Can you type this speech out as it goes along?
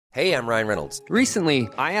Hey, I'm Ryan Reynolds. Recently,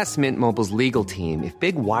 I asked Mint Mobile's legal team if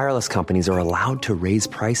big wireless companies are allowed to raise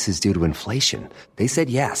prices due to inflation. They said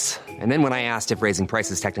yes. And then when I asked if raising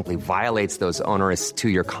prices technically violates those onerous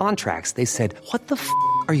two-year contracts, they said, "What the f***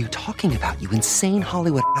 are you talking about, you insane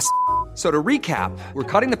Hollywood ass?" So to recap, we're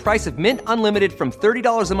cutting the price of Mint Unlimited from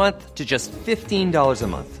 $30 a month to just $15 a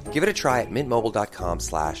month. Give it a try at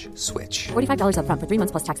mintmobile.com/switch. $45 up front for 3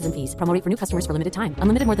 months plus taxes and fees. Promo rate for new customers for limited time.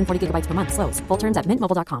 Unlimited more than 40 gigabytes per month. Slows full terms at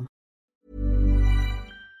mintmobile.com.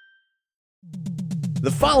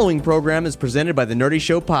 The following program is presented by the Nerdy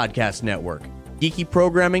Show Podcast Network. Geeky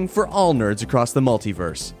programming for all nerds across the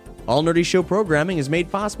multiverse. All Nerdy Show programming is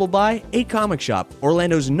made possible by A Comic Shop,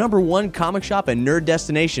 Orlando's #1 comic shop and nerd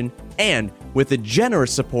destination, and with the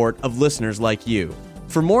generous support of listeners like you.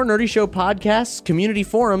 For more Nerdy Show podcasts, community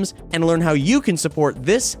forums, and learn how you can support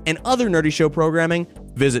this and other Nerdy Show programming,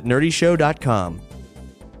 visit nerdyshow.com.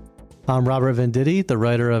 I'm Robert Venditti, the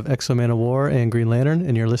writer of X-O Man of War and Green Lantern,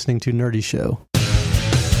 and you're listening to Nerdy Show.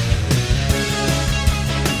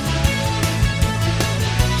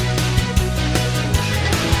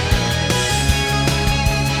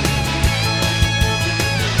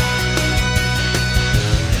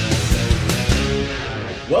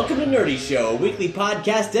 Welcome to Nerdy Show, a weekly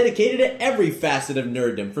podcast dedicated to every facet of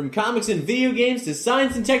nerddom, from comics and video games to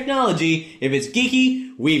science and technology. If it's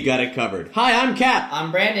geeky, we've got it covered. Hi, I'm Cap. I'm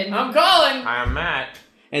Brandon. I'm Colin. I'm Matt.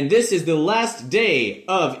 And this is the last day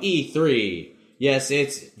of E3. Yes,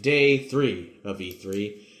 it's day 3 of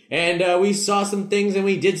E3. And we saw some things and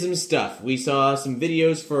we did some stuff. We saw some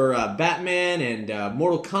videos for Batman and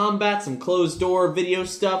Mortal Kombat, some closed-door video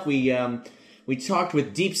stuff. We talked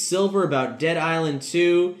with Deep Silver about Dead Island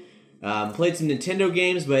 2, played some Nintendo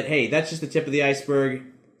games, but hey, that's just the tip of the iceberg.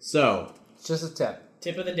 So, It's just a tip.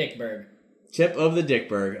 Tip of the Dickberg. Tip of the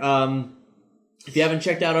Dickberg. If you haven't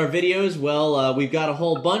checked out our videos, well, we've got a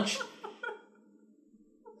whole bunch.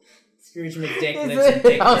 Scrooge McDick lives in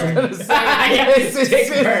Dickberg. I was gonna say, is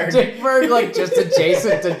Dickberg like just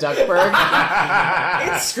adjacent to Duckburg?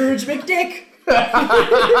 It's Scrooge McDick!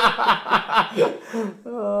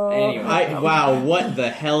 Anyway. Wow, what the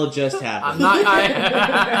hell just happened?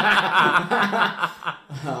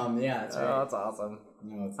 Yeah, that's right. Oh, that's awesome.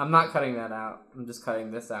 No, I'm not cutting that out. I'm just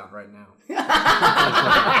cutting this out right now.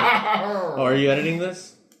 Oh, are you editing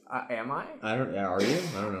this? Am I? I don't. Are you?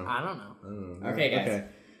 I don't know. I don't know. Okay, guys. Okay.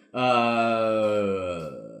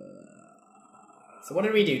 So what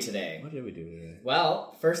did we do today? What did we do today?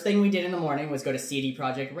 Well, first thing we did in the morning was go to CD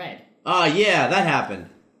Projekt Red. Oh, yeah, that happened.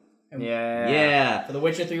 Yeah. For The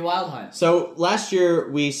Witcher 3 Wild Hunt. So, last year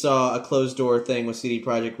we saw a closed-door thing with CD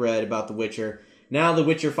Projekt Red about The Witcher. Now The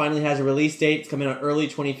Witcher finally has a release date. It's coming out early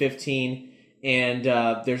 2015, and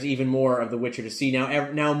there's even more of The Witcher to see.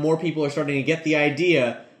 Now more people are starting to get the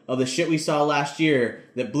idea of the shit we saw last year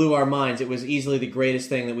that blew our minds. It was easily the greatest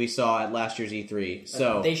thing that we saw at last year's E3.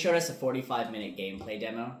 So They showed us a 45-minute gameplay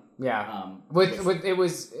demo. Yeah. It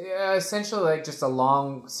was essentially like just a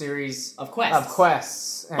long series of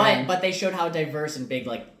quests. But they showed how diverse and big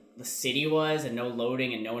like the city was, and no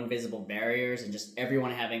loading and no invisible barriers, and just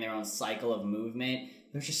everyone having their own cycle of movement.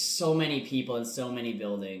 There's just so many people and so many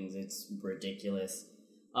buildings. It's ridiculous.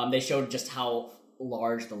 They showed just how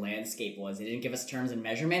large the landscape was. They didn't give us terms and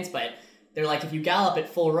measurements, but they're like, if you gallop at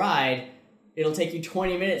full ride, it'll take you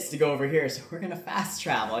 20 minutes to go over here, so we're gonna fast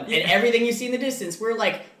travel. And everything you see in the distance, we're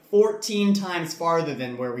like 14 times farther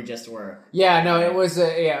than where we just were. Yeah, no, it was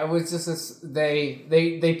just this,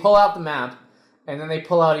 they pull out the map, and then they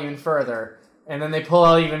pull out even further, and then they pull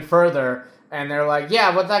out even further, and they're like,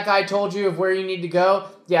 yeah, what that guy told you of where you need to go,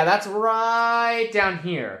 yeah, that's right down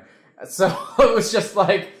here. So it was just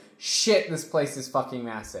like, shit, this place is fucking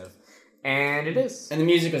massive. And it is. And the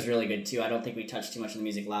music was really good, too. I don't think we touched too much on the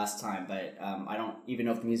music last time, but I don't even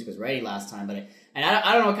know if the music was ready last time. But I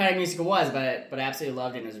don't know what kind of music it was, but I absolutely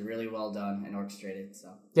loved it, and it was really well done and orchestrated. So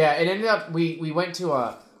yeah, it ended up, we went to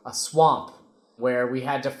a swamp where we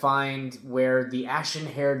had to find where the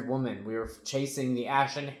ashen-haired woman, we were chasing the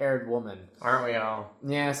ashen-haired woman. Aren't we all?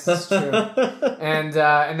 Yes, that's true. and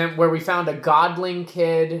then where we found a godling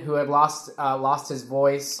kid who had lost his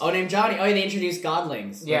voice. Oh, named Johnny. Oh, they introduced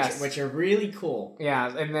godlings, yes. which are really cool. Yeah,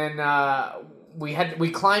 and then we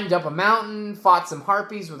climbed up a mountain, fought some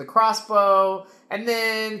harpies with a crossbow, and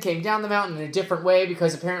then came down the mountain in a different way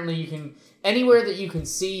because apparently you can, anywhere that you can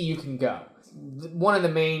see, you can go. One of the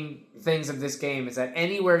main things of this game is that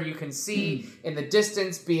anywhere you can see in the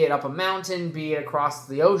distance, be it up a mountain, be it across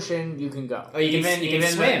the ocean, you can go. Oh, you can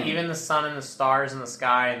swim. Even the sun and the stars and the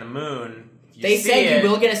sky and the moon. They said you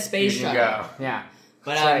will get a space shuttle. Go. Yeah.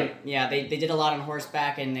 But right. Yeah, they did a lot on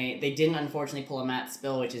horseback, and they didn't unfortunately pull a Matt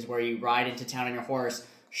Spill, which is where you ride into town on your horse,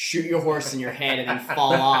 shoot your horse in your head and then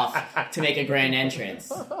fall off to make a grand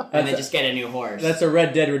entrance, and then just get a new horse. That's a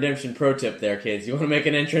Red Dead Redemption pro tip there, kids. You want to make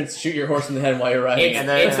an entrance, shoot your horse in the head while you're riding. And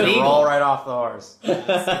then roll right off the horse. It's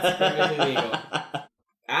perfectly legal.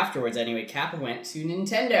 Afterwards, anyway, Kappa went to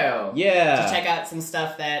Nintendo. Yeah. To check out some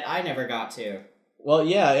stuff that I never got to. Well,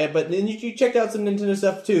 yeah, but then you checked out some Nintendo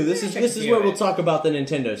stuff too. This is where we'll talk about the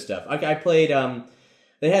Nintendo stuff. I played.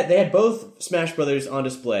 They had both Smash Brothers on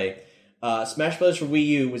display. Smash Brothers for Wii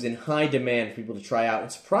U was in high demand for people to try out,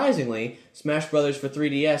 and surprisingly, Smash Brothers for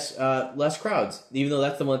 3DS less crowds, even though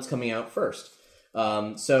that's the one that's coming out first.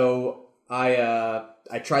 So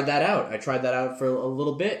I tried that out. I tried that out for a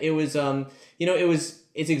little bit. It was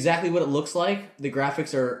it's exactly what it looks like. The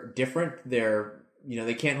graphics are different.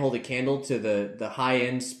 They can't hold a candle to the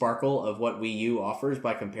high-end sparkle of what Wii U offers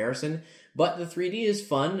by comparison. But the 3D is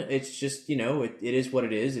fun. It's just, it is what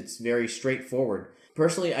it is. It's very straightforward.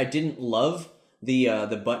 Personally, I didn't love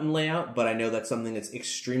the button layout, but I know that's something that's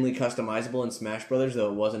extremely customizable in Smash Brothers, though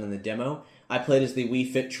it wasn't in the demo. I played as the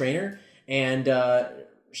Wii Fit trainer, and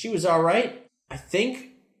she was all right. I think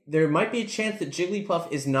there might be a chance that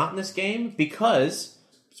Jigglypuff is not in this game because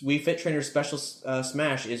Wii Fit Trainer's special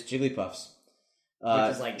smash is Jigglypuff's.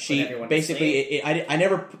 Which is like she basically. I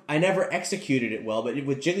never executed it well, but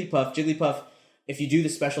with Jigglypuff, if you do the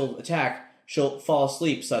special attack, she'll fall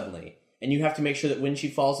asleep suddenly, and you have to make sure that when she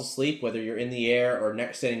falls asleep, whether you're in the air or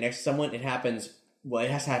standing next to someone, it happens. Well,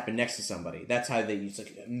 it has to happen next to somebody. That's how they use a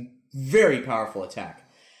very powerful attack.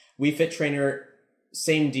 Wii Fit Trainer,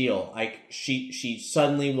 same deal. Like she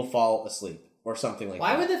suddenly will fall asleep. Or something like that.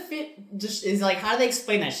 Why would the fit just is like? How do they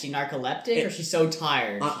explain that? Is she narcoleptic or she's so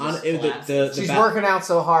tired? She's working out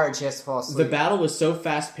so hard she has to fall asleep. The battle was so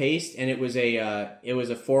fast paced, and it was a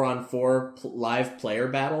 4-on-4 live player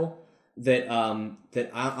battle that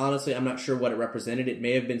honestly I'm not sure what it represented. It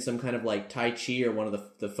may have been some kind of like Tai Chi or one of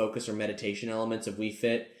the focus or meditation elements of Wii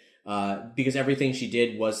Fit, because everything she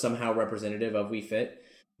did was somehow representative of Wii Fit.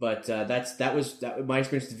 But my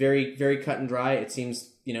experience is very, very cut and dry. It seems,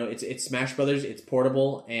 it's Smash Brothers, it's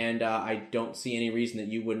portable, and I don't see any reason that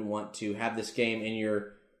you wouldn't want to have this game in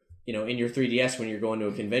your 3DS when you're going to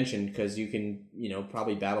a convention, because you can,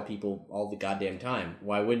 probably battle people all the goddamn time.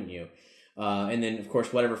 Why wouldn't you? And then, of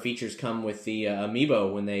course, whatever features come with the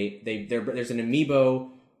Amiibo when there's an Amiibo,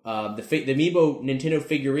 the Amiibo Nintendo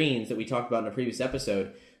figurines that we talked about in a previous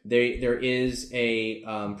episode. There is a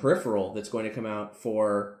peripheral that's going to come out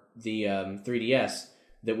for the 3DS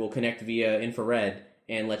that will connect via infrared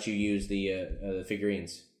and let you use the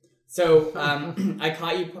figurines. So I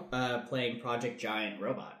caught you playing Project Giant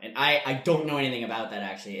Robot, and I don't know anything about that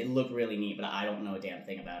actually. It looked really neat, but I don't know a damn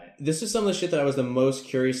thing about it. This is some of the shit that I was the most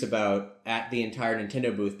curious about at the entire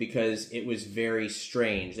Nintendo booth because it was very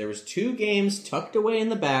strange. There was 2 games tucked away in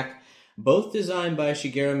the back, both designed by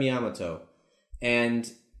Shigeru Miyamoto,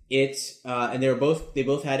 and they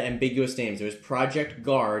both had ambiguous names. There was Project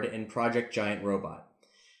Guard and Project Giant Robot.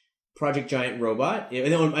 Project Giant Robot,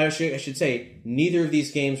 I should say, neither of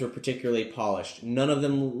these games were particularly polished. None of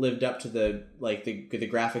them lived up to the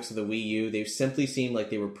graphics of the Wii U. They simply seemed like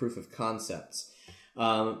they were proof of concepts.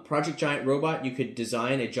 Project Giant Robot, you could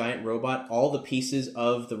design a giant robot. All the pieces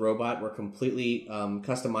of the robot were completely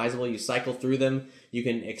customizable. You cycle through them. You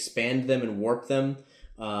can expand them and warp them.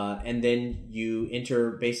 And then you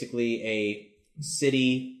enter basically a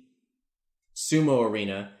city sumo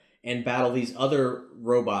arena and battle these other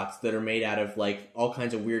robots that are made out of like all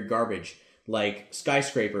kinds of weird garbage, like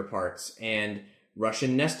skyscraper parts and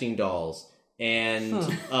Russian nesting dolls and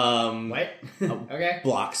what? Okay.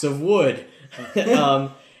 blocks of wood.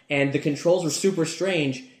 And the controls were super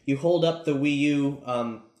strange. You hold up the Wii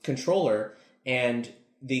U controller, and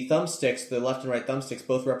the thumbsticks, the left and right thumbsticks,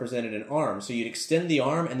 both represented an arm. So you'd extend the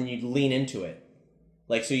arm and then you'd lean into it.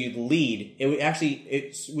 Like, so you'd lead. It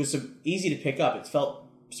was easy to pick up. It felt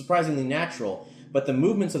surprisingly natural. But the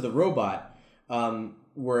movements of the robot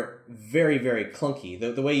were very, very clunky.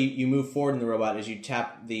 The way you move forward in the robot is you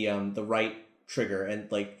tap the right trigger,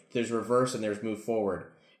 and like there's reverse and there's move forward.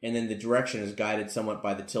 And then the direction is guided somewhat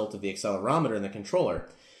by the tilt of the accelerometer in the controller.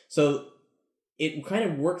 So it kind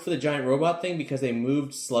of worked for the giant robot thing because they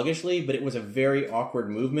moved sluggishly, but it was a very awkward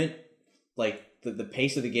movement. Like, the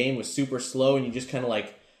pace of the game was super slow, and you just kind of,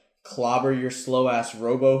 like, clobber your slow-ass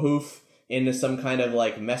robo-hoof into some kind of,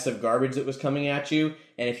 like, mess of garbage that was coming at you,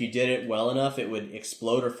 and if you did it well enough, it would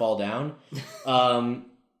explode or fall down.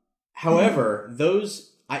 However,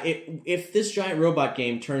 if this giant robot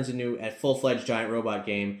game turns into a full-fledged giant robot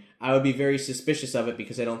game, I would be very suspicious of it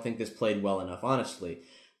because I don't think this played well enough, honestly.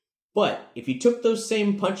 But if you took those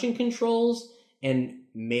same punching controls and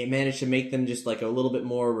manage to make them just like a little bit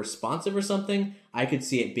more responsive or something, I could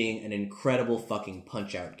see it being an incredible fucking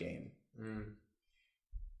Punch-Out game.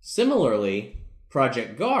 Similarly,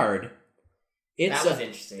 Project Guard. That was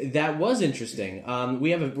interesting. That was interesting.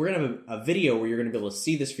 We're gonna have a video where you're gonna be able to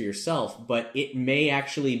see this for yourself, but it may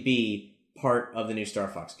actually be part of the new Star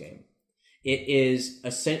Fox game. It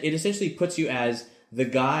essentially puts you as the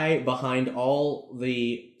guy behind all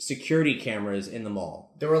the security cameras in the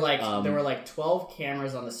mall. There were like 12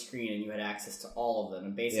 cameras on the screen, and you had access to all of them.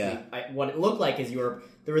 And basically, what it looked like is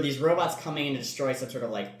there were these robots coming in to destroy some sort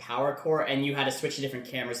of like power core, and you had to switch to different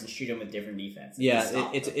cameras and shoot them with different defenses. Yeah,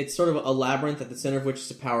 it's sort of a labyrinth at the center of which is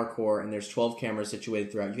a power core, and there's 12 cameras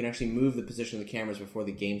situated throughout. You can actually move the position of the cameras before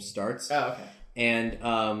the game starts. Oh, okay. And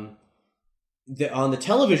on the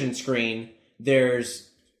television screen, there's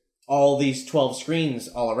all these 12 screens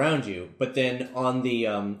all around you, but then on the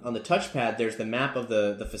touchpad there's the map of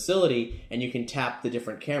the facility, and you can tap the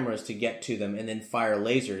different cameras to get to them and then fire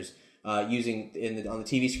lasers using on the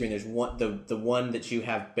TV screen. There's the one that you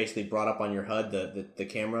have basically brought up on your HUD, the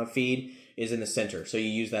camera feed is in the center, so you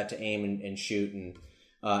use that to aim and shoot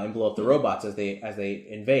and blow up the robots as they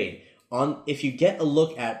invade. If you get a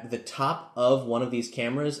look at the top of one of these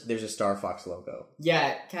cameras, there's a Star Fox logo.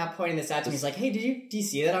 Yeah, Cap pointing this out to me. He's like, "Hey, do you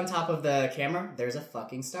see that on top of the camera? There's a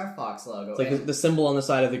fucking Star Fox logo." It's like the symbol on the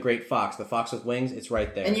side of the Great Fox, the fox with wings. It's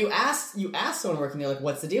right there. And you asked someone working there, like,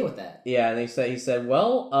 "What's the deal with that?" Yeah, and he said,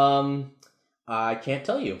 "Well, I can't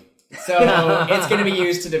tell you." So it's going to be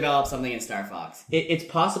used to develop something in Star Fox. It's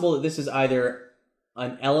possible that this is either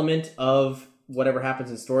an element of whatever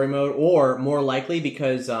happens in story mode, or more likely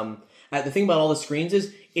because the thing about all the screens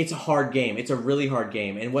is it's a hard game. It's a really hard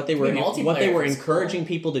game, and what they were encouraging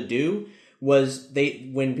people to do was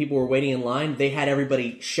when people were waiting in line, they had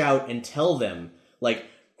everybody shout and tell them like,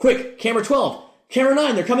 "Quick, camera 12, camera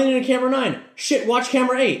 9, they're coming into camera 9. Shit, watch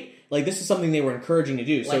camera 8." Like, this is something they were encouraging to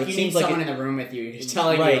do. So like, it you seems need like someone in the room with you who's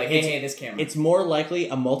telling you, like, hey, this camera. It's more likely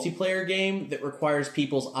a multiplayer game that requires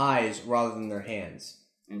people's eyes rather than their hands.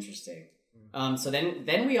 Interesting. So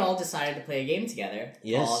then we all decided to play a game together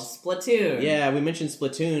called Splatoon. Yeah, we mentioned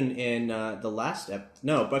Splatoon in the last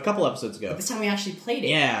but a couple episodes ago. But this time we actually played it.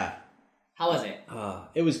 Yeah. How was it?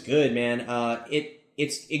 It was good, man.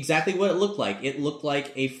 It's exactly what it looked like. It looked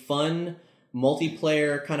like a fun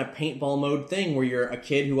multiplayer kind of paintball mode thing where you're a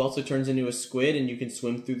kid who also turns into a squid and you can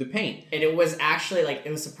swim through the paint. And it was actually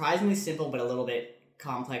it was surprisingly simple, but a little bit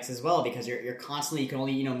complex as well, because you're constantly, you can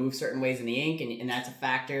only move certain ways in the ink, and that's a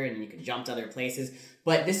factor, and you can jump to other places.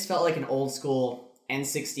 But this felt like an old school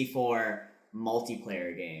N64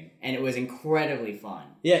 multiplayer game, and it was incredibly fun.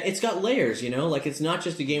 Yeah, it's got layers, like it's not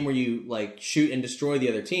just a game where you like shoot and destroy the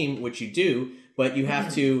other team, which you do, but you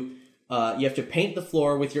have to paint the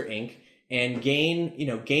floor with your ink and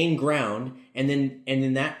gain ground, and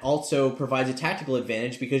then that also provides a tactical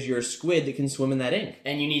advantage because you're a squid that can swim in that ink.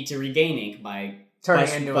 And you need to regain ink by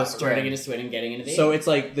turning into a squid and getting into the ink. So it's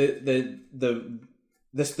like the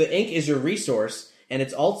ink is your resource, and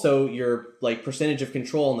it's also your like percentage of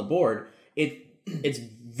control on the board. It's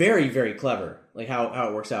very, very clever, like how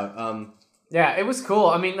it works out. Yeah, it was cool.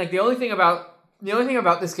 I mean, like the only thing about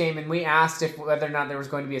this game, and we asked whether or not there was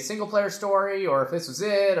going to be a single player story or if this was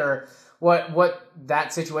it or what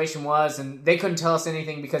that situation was, and they couldn't tell us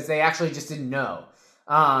anything because they actually just didn't know.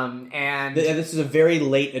 And this is a very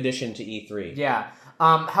late addition to E3. Yeah.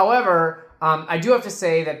 However, I do have to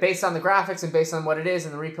say that based on the graphics and based on what it is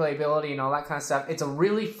and the replayability and all that kind of stuff, it's a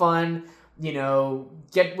really fun,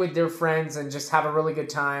 get with their friends and just have a really good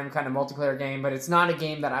time kind of multiplayer game. But it's not a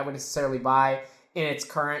game that I would necessarily buy in its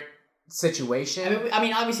current situation. I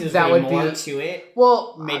mean, obviously there's way more to it.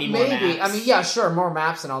 Well, maybe more maps. I mean, yeah, sure, more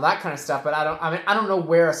maps and all that kind of stuff. But I don't know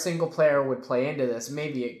where a single player would play into this.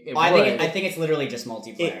 Maybe it would. I think it's literally just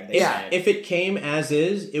multiplayer. If it came as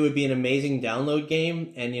is, it would be an amazing download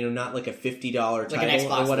game, and not like a $50 title like an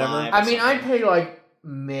Xbox or whatever. Live I mean, I'd pay like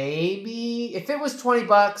maybe if it was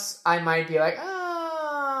 $20, I might be like,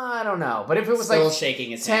 I don't know. But if it was still like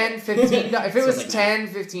shaking his $10, $15, if it was $10,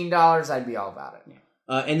 $15, I'd be all about it. Yeah.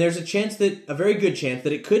 And there's a very good chance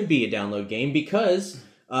that it could be a download game because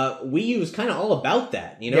Wii U is kind of all about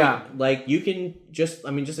that. Yeah. Like you can just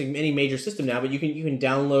like any major system now, but you can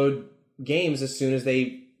download games as soon as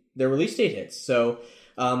their release date hits. So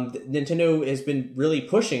Nintendo has been really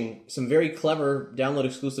pushing some very clever download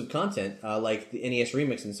exclusive content, like the NES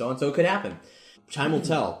Remix and so on. So it could happen. Time will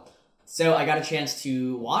tell. So I got a chance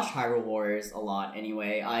to watch Hyrule Warriors a lot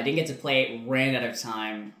anyway. I didn't get to play it, ran out of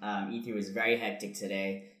time. E3 was very hectic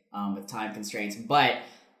today with time constraints. But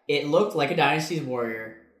it looked like a Dynasty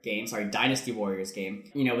Warriors game,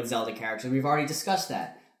 with Zelda characters. We've already discussed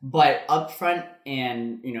that. But up front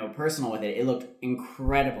and, personal with it, it looked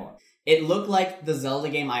incredible. It looked like the Zelda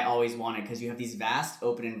game I always wanted, because you have these vast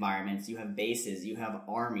open environments, you have bases, you have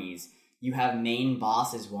armies, you have main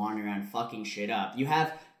bosses wandering around fucking shit up. You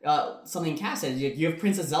have something Cass said, you have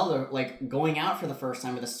Princess Zelda going out for the first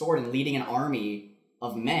time with a sword and leading an army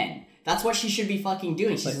of men. That's what she should be fucking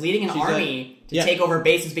doing. She's leading an army to take over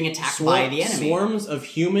bases being attacked by the enemy. Swarms of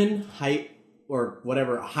human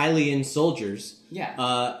Hylian soldiers.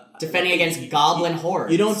 Yeah. Defending against goblin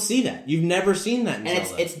hordes. You don't see that. You've never seen that in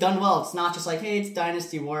Zelda. And it's done well. It's not just like, hey, it's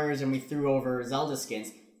Dynasty Warriors and we threw over Zelda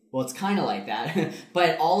skins. Well, it's kind of like that.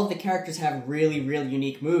 But all of the characters have really, really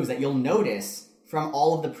unique moves that you'll notice from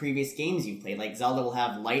all of the previous games you've played. Like, Zelda will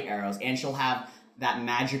have light arrows, and she'll have that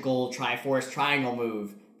magical Triforce Triangle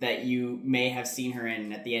move that you may have seen her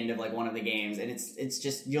in at the end of one of the games. And it's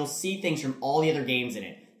just, you'll see things from all the other games in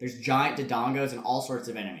it. There's giant Dodongos and all sorts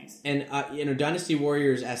of enemies. And, Dynasty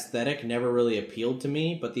Warriors aesthetic never really appealed to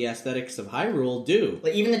me, but the aesthetics of Hyrule do.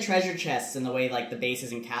 Like, even the treasure chests and the way, the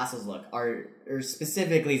bases and castles look are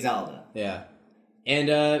specifically Zelda. Yeah.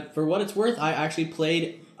 And, for what it's worth, I actually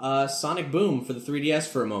played Sonic Boom for the 3DS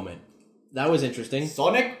for a moment. That was interesting.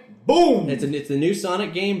 Sonic Boom! It's a new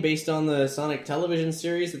Sonic game based on the Sonic television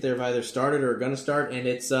series that they've either started or are going to start, and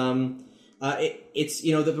it's the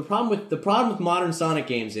problem with modern Sonic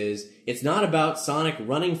games is it's not about Sonic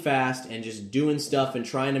running fast and just doing stuff and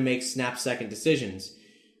trying to make snap-second decisions.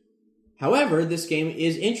 However, this game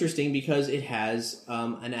is interesting because it has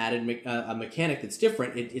an added mechanic that's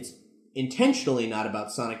different. It's intentionally not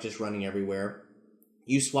about Sonic just running everywhere.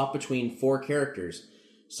 You swap between 4 characters: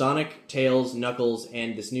 Sonic, Tails, Knuckles,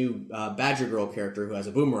 and this new Badger Girl character who has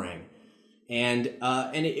a boomerang. And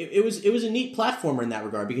it was a neat platformer in that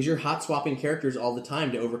regard because you're hot swapping characters all the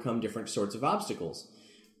time to overcome different sorts of obstacles.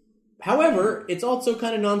 However, it's also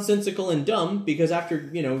kind of nonsensical and dumb because after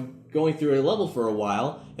going through a level for a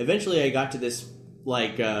while, eventually I got to this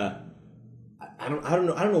I don't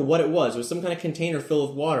know what it was. It was some kind of container filled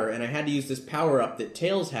with water, and I had to use this power up that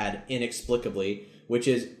Tails had inexplicably, which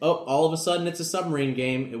is all of a sudden it's a submarine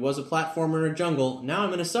game. It was a platformer in a jungle. Now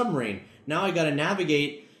I'm in a submarine. Now I got to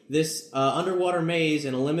navigate this underwater maze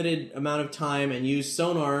in a limited amount of time and use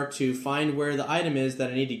sonar to find where the item is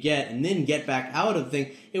that I need to get and then get back out of the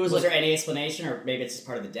thing. It was there any explanation, or maybe it's just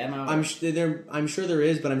part of the demo? I'm sure there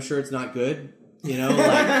is, but I'm sure it's not good.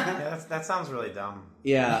 That sounds really dumb.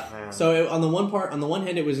 Yeah. Man. So on the one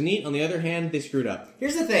hand, it was neat. On the other hand, they screwed up.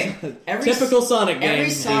 Here's the thing: typical Sonic game. Every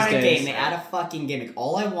Sonic game, they add a fucking gimmick.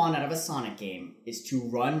 All I want out of a Sonic game is to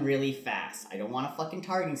run really fast. I don't want a fucking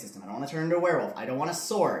targeting system. I don't want to turn into a werewolf. I don't want a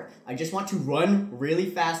sword. I just want to run really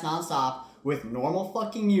fast, nonstop, with normal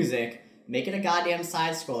fucking music. Make it a goddamn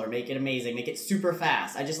side scroller. Make it amazing. Make it super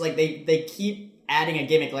fast. I just they keep adding a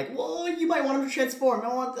gimmick well, you might want him to transform.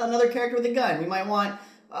 I want another character with a gun. We might want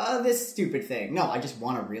this stupid thing. No, I just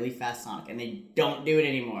want a really fast Sonic, and they don't do it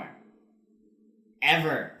anymore.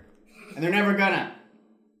 Ever. And they're never gonna.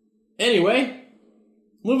 Anyway,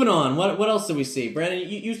 moving on. What else did we see? Brandon,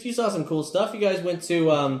 you saw some cool stuff. You guys went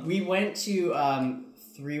to... We went to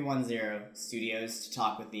 310 Studios to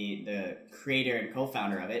talk with the creator and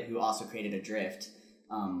co-founder of it, who also created Adrift.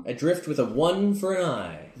 Adrift with a 1 for an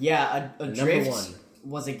I. Yeah, Adrift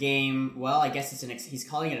was a game. Well, I guess he's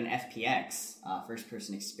calling it an FPX,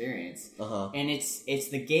 first-person experience. And it's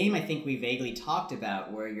the game I think we vaguely talked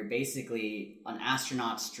about, where you're basically an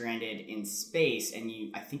astronaut stranded in space, and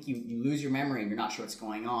you lose your memory and you're not sure what's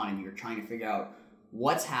going on, and you're trying to figure out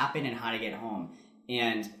what's happened and how to get home.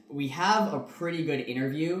 And we have a pretty good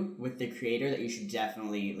interview with the creator that you should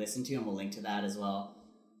definitely listen to, and we'll link to that as well.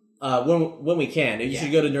 When we can. You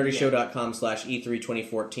should go to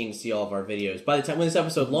nerdyshow.com/E32014 to see all of our videos. By the time when this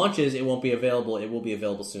episode launches, it won't be available. It will be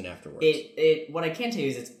available soon afterwards. What I can tell you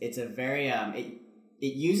is it's a very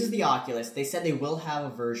it uses the Oculus. They said they will have a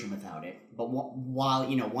version without it, but while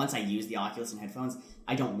once I use the Oculus and headphones,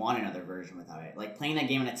 I don't want another version without it. Like, playing that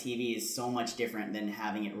game on a TV is so much different than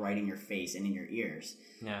having it right in your face and in your ears.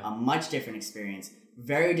 Yeah. A much different experience.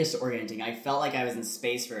 Very disorienting. I felt like I was in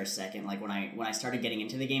space for a second. Like, when I started getting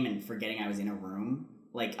into the game and forgetting I was in a room.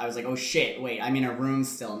 Like, I was like, oh shit, wait, I'm in a room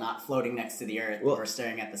still, not floating next to the Earth or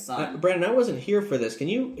staring at the sun. Brandon, I wasn't here for this. Can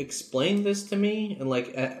you explain this to me? And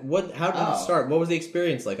how did it start? What was the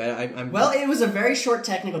experience like? Well, it was a very short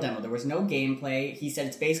technical demo. There was no gameplay. He said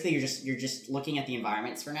it's basically you're just looking at the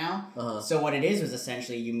environments for now. So what it is was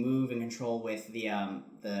essentially you move and control with the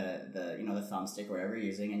thumbstick or whatever you're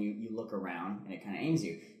using, and you look around and it kind of aims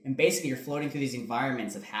you. And basically you're floating through these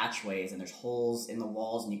environments of hatchways, and there's holes in the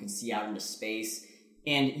walls, and you can see out into space.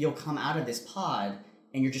 And you'll come out of this pod,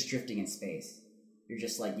 and you're just drifting in space. you're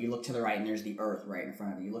just like, you look to the right and there's the Earth right in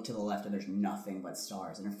front of you. You look to the left and there's nothing but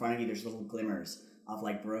stars. And in front of you there's little glimmers of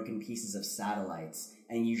like broken pieces of satellites.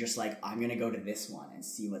 And you just like, I'm going to go to this one and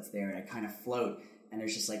see what's there. And I kind of float and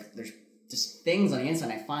there's just things on the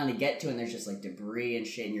inside. I finally get to it and there's just like debris and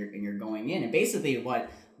shit and you're going in. And basically what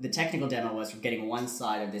the technical demo was from getting one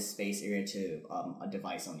side of this space area to a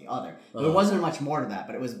device on the other. There wasn't much more to that,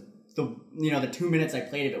 but it was the 2 minutes I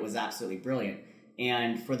played of it was absolutely brilliant.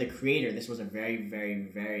 And for the creator, this was a very, very,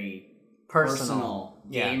 very personal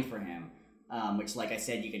game for him. Which, like I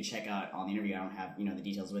said, you can check out on the interview. I don't have the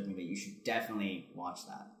details with me, but you should definitely watch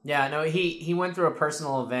that. Yeah, no, he went through a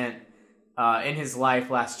personal event in his life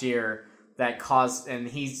last year that caused, and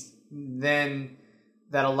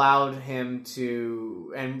that allowed him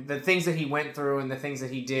to, and the things that he went through and the things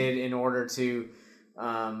that he did in order to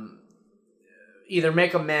either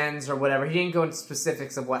make amends or whatever. He didn't go into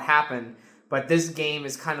specifics of what happened, but this game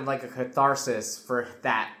is kind of like a catharsis for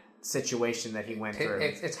that situation that he went through.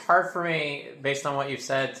 It's hard for me, based on what you've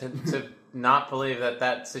said, to not believe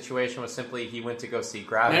that situation was simply he went to go see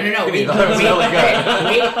Gravity. No. He's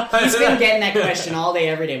been getting that question all day,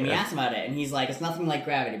 every day. And we asked him about it, and he's like, it's nothing like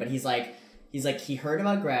Gravity. But he's like, he heard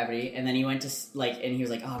about Gravity, and then he went to, and he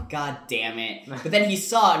was like, oh, god damn it. But then he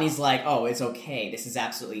saw it, and he's like, oh, it's okay. This is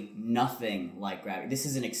absolutely nothing like Gravity. This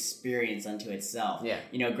is an experience unto itself.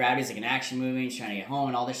 Yeah. Gravity's like an action movie, he's trying to get home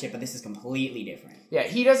and all this shit, but this is completely different. Yeah,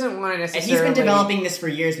 he doesn't want to necessarily... And he's been developing this for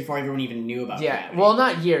years before everyone even knew about Gravity. Well,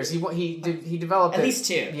 not years. He developed at least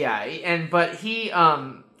 2. Yeah, but he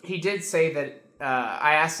did say that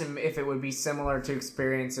I asked him if it would be similar to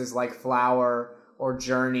experiences like Flower or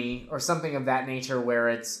Journey or something of that nature, where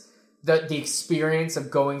it's the experience of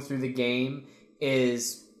going through the game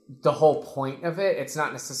is the whole point of it. It's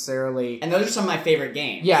not necessarily... And those are some of my favorite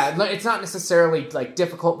games. Yeah, it's not necessarily like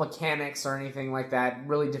difficult mechanics or anything like that,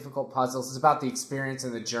 really difficult puzzles. It's about the experience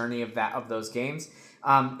and the journey of those games.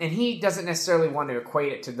 And he doesn't necessarily want to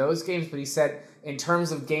equate it to those games, but he said in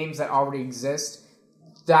terms of games that already exist,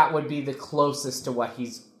 that would be the closest to what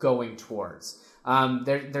he's going towards.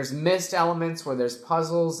 There's missed elements where there's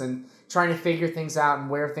puzzles and trying to figure things out and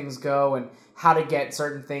where things go and how to get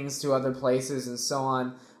certain things to other places and so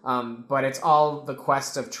on. But it's all the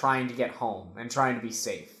quest of trying to get home and trying to be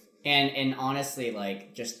safe. And honestly,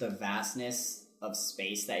 like, just the vastness of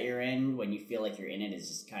space that you're in when you feel like you're in it is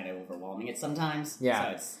just kind of overwhelming it sometimes.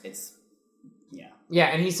 Yeah. So it's yeah. Yeah,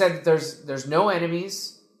 and he said that there's no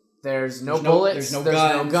enemies. There's no bullets. There's no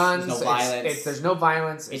guns. There's no violence. There's no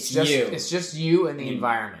violence. It's just you and the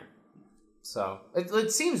environment. So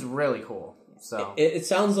it seems really cool. So it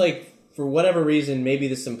sounds like, for whatever reason, maybe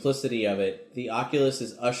the simplicity of it, the Oculus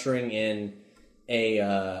is ushering in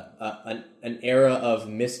an era of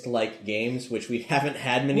Myst-like games, which we haven't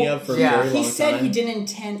had many of for a very long time. He said he didn't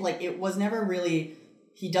intend, like, it was never really...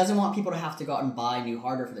 He doesn't want people to have to go out and buy new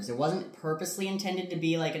hardware for this. It wasn't purposely intended to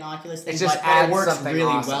be like an Oculus thing, but it works really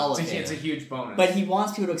well with it. It's a huge bonus. But he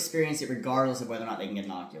wants people to experience it regardless of whether or not they can get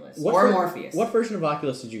an Oculus. Or Morpheus. What version of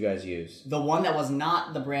Oculus did you guys use? The one that was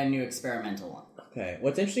not the brand new experimental one. Okay.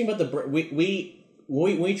 What's interesting about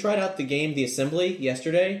we tried out the game, The Assembly,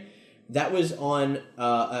 yesterday. That was on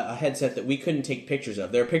a headset that we couldn't take pictures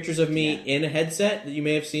of. There are pictures of me in a headset that you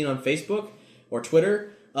may have seen on Facebook or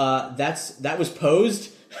Twitter. That was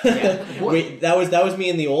posed. Yeah. that was me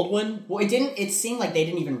in the old one. Well, it seemed like they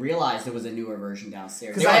didn't even realize there was a newer version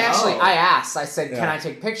downstairs. Because I asked, I said, can I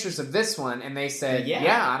take pictures of this one? And they said,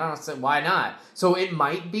 yeah, I don't know. So why not? So it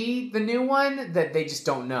might be the new one that they just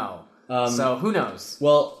don't know. So who knows?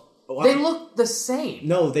 Well, they look the same.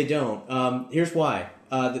 No, they don't. Here's why.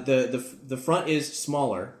 The front is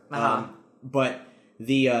smaller, but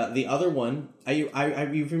the other one, you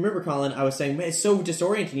remember, Colin, I was saying, man, it's so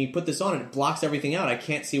disorienting. You put this on and it blocks everything out. I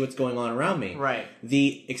can't see what's going on around me. Right.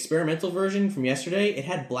 The experimental version from yesterday, it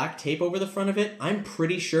had black tape over the front of it. I'm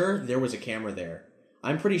pretty sure there was a camera there.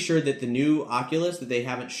 I'm pretty sure that the new Oculus that they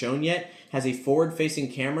haven't shown yet has a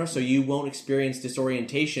forward-facing camera, so you won't experience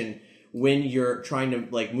disorientation when you're trying to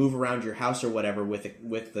like move around your house or whatever with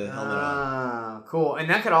the helmet on. Cool. And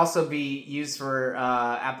that could also be used for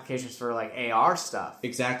applications for like AR stuff.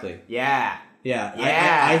 Exactly. Yeah.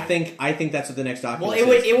 I think that's what the next Oculus is.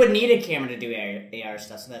 Well, it would need a camera to do AR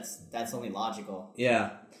stuff, so that's only logical. Yeah.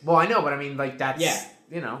 Well, I know, but I mean, like, that's,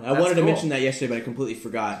 you know, I wanted to mention that yesterday, but I completely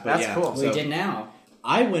forgot. But that's cool. So we did now.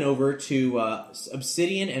 I went over to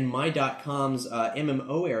Obsidian and My.com's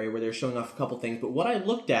MMO area where they're showing off a couple things, but what I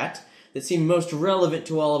looked at that seemed most relevant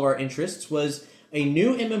to all of our interests was a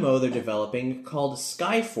new MMO they're developing called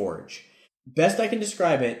Skyforge. Best I can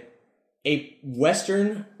describe it, a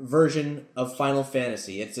Western version of Final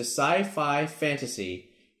Fantasy. It's a sci-fi fantasy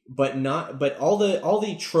but all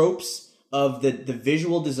the tropes of the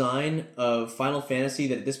visual design of Final Fantasy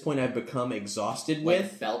that at this point I've become exhausted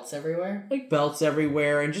with. Like belts everywhere? Like belts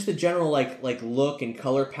everywhere, and just the general like look and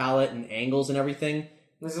color palette and angles and everything.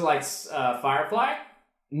 This is like Firefly?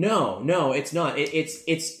 No, it's not. It's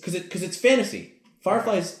because it's fantasy.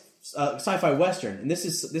 Firefly's sci-fi western, and this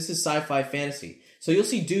is sci-fi fantasy. So you'll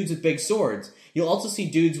see dudes with big swords. You'll also see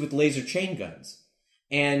dudes with laser chain guns,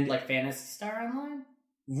 and like Phantasy Star Online.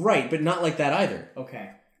 Right, but not like that either.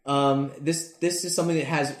 Okay. This is something that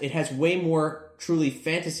has way more truly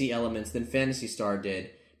fantasy elements than Phantasy Star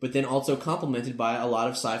did, but then also complemented by a lot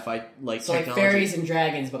of sci-fi like so technology. Like fairies and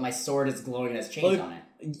dragons, but my sword is glowing and has chains on it.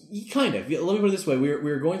 Kind of. Let me put it this way: we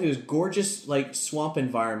were going through this gorgeous like swamp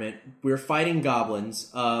environment. We were fighting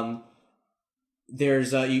goblins.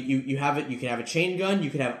 There's you have it. You can have a chain gun.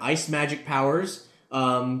 You can have ice magic powers.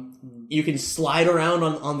 You can slide around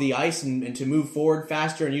on the ice and to move forward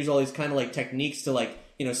faster and use all these kind of like techniques to like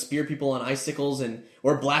spear people on icicles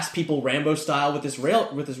or blast people Rambo style with this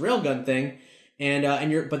railgun thing.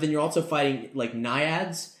 And you're also fighting like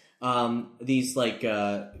naiads. These like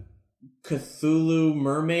Cthulhu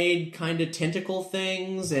mermaid kind of tentacle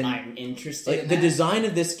things, and I'm interested in the that. design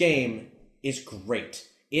of this game is great.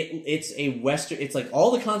 It's a western. It's like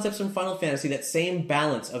all the concepts from Final Fantasy, that same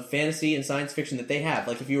balance of fantasy and science fiction that they have.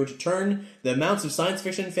 Like if you were to turn the amounts of science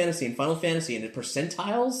fiction and fantasy in Final Fantasy into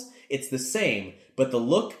percentiles, it's the same, but the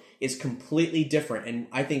look is completely different, and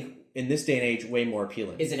I think in this day and age, way more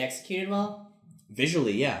appealing. Is it executed well?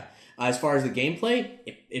 Visually, yeah. As far as the gameplay,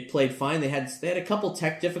 it played fine. They had a couple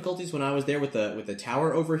tech difficulties when I was there with the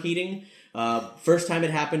tower overheating. First time it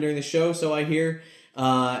happened during the show, so I hear.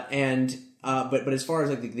 But as far as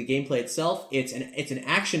like the gameplay itself, it's an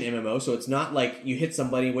action MMO, so it's not like you hit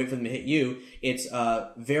somebody and wait for them to hit you. It's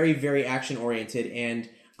very, very action oriented, and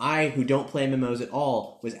I, who don't play MMOs at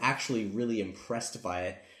all, was actually really impressed by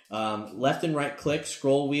it. Left and right click,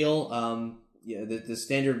 scroll wheel, the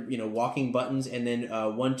standard walking buttons, and then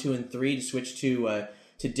 1, 2, and 3 to switch to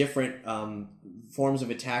different forms of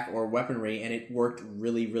attack or weaponry, and it worked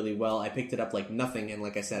really, really well. I picked it up like nothing, and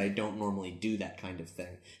like I said, I don't normally do that kind of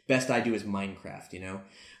thing. Best I do is Minecraft,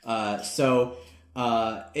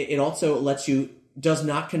 it also does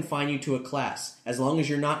not confine you to a class. As long as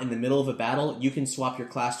you're not in the middle of a battle, you can swap your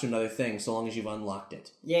class to another thing, so long as you've unlocked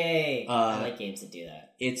it. Yay! I like games that do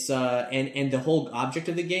that. It's and the whole object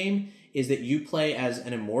of the game is that you play as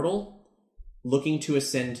an immortal looking to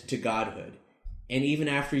ascend to godhood. And even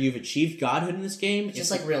after you've achieved godhood in this game, it's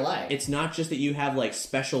just like real life. It's not just that you have like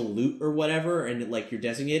special loot or whatever, and like you're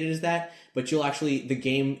designated as that, but the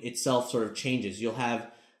game itself sort of changes. You'll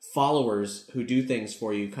have followers who do things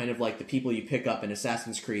for you, kind of like the people you pick up in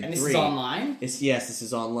Assassin's Creed 3. And this is online? Yes, this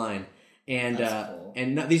is online. And cool.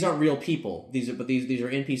 These aren't real people. These are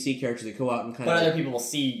NPC characters that go out and kind of. But other people will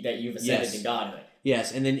see that you've ascended to godhood.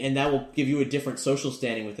 Yes, and that will give you a different social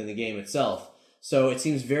standing within the game itself. So it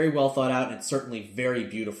seems very well thought out, and it's certainly very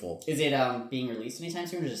beautiful. Is it being released anytime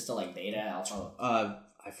soon, or is it still like beta, alpha?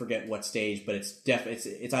 I forget what stage, but it's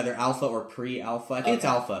either alpha or pre-alpha. I think it's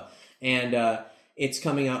alpha, and it's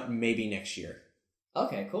coming out maybe next year.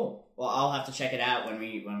 Okay, cool. Well, I'll have to check it out when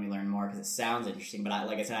we learn more, because it sounds interesting. But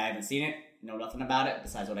like I said, I haven't seen it, know nothing about it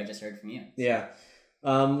besides what I just heard from you. Yeah.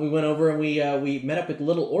 We went over and we met up with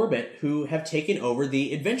Little Orbit, who have taken over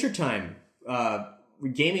the Adventure Time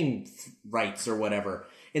gaming rights or whatever.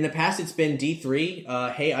 In the past, it's been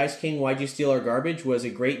D3. Hey Ice King, Why'd You Steal Our Garbage was a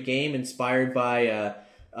great game inspired by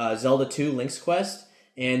Zelda 2 Link's Quest,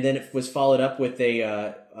 and then it was followed up with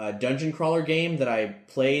a dungeon crawler game that I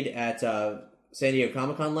played at San Diego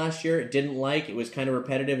Comic-Con last year. It didn't like. It was kind of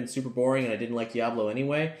repetitive and super boring, and I didn't like Diablo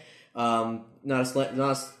anyway.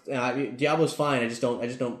 Diablo's fine. I just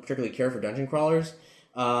don't particularly care for dungeon crawlers.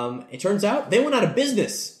 It turns out they went out of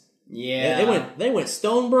business. Yeah, they went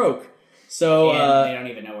stone broke. So they don't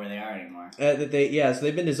even know where they are anymore. So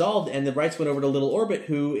they've been dissolved, and the rights went over to Little Orbit,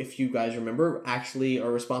 who, if you guys remember, actually are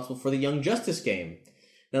responsible for the Young Justice game.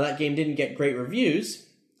 Now that game didn't get great reviews,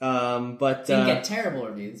 but didn't get terrible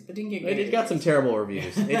reviews, but didn't get great. It got some terrible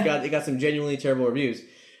reviews. It got some genuinely terrible reviews,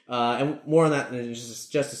 and more on that in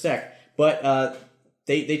just a sec. But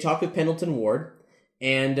they talked with Pendleton Ward,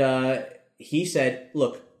 and he said,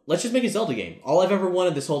 "Look, let's just make a Zelda game. All I've ever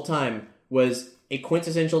wanted this whole time was a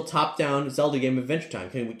quintessential top-down Zelda game of Adventure Time.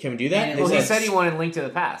 Can we do that?" Well, he said he wanted Link to the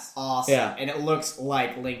Past. Awesome. Yeah. And it looks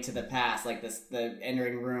like Link to the Past, like the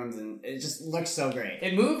entering rooms, and it just looks so great.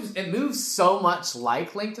 It moves so much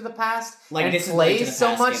like Link to the Past, like and this plays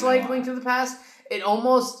so much like Link to the Past.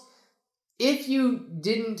 if you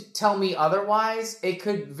didn't tell me otherwise, it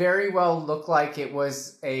could very well look like it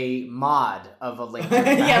was a mod of a Link to the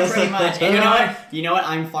Past. Yeah, pretty much. And you know what?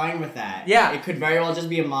 I'm fine with that. Yeah. It could very well just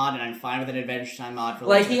be a mod, and I'm fine with an Adventure Time mod for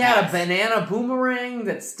Like, Link to he the had a Past. banana boomerang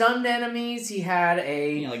that stunned enemies. He had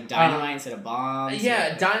a... like dynamite instead of bombs.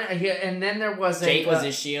 Yeah, and then there was Jake was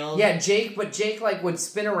his shield. Yeah, Jake like would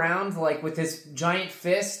spin around like with his giant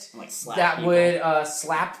fist like slap that people. would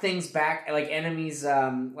slap things back, like enemies'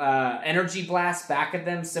 energy blast back at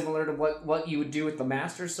them, similar to what you would do with the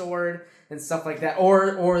Master Sword and stuff like that,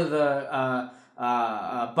 or the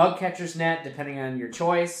bug catcher's net, depending on your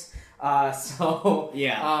choice. But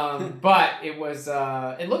it was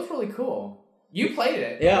it looked really cool. You played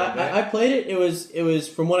it. Yeah, I played it. It was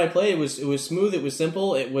from what I played, it was smooth, it was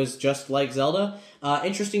simple, it was just like Zelda.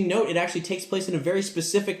 Interesting note, it actually takes place in a very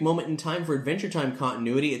specific moment in time for Adventure Time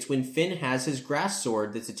continuity. It's when Finn has his grass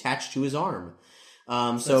sword that's attached to his arm.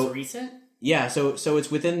 So it's recent? Yeah, so it's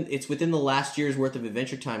within the last year's worth of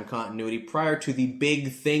Adventure Time continuity prior to the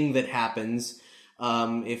big thing that happens.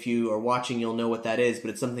 If you are watching, you'll know what that is,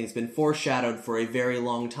 but it's something that's been foreshadowed for a very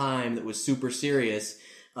long time that was super serious.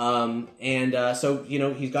 So,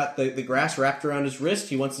 he's got the grass wrapped around his wrist.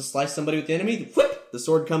 He wants to slice somebody with the enemy. Whip! The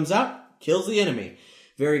sword comes out, kills the enemy.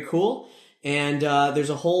 Very cool. And there's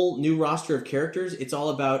a whole new roster of characters. It's all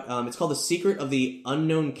about. It's called The Secret of the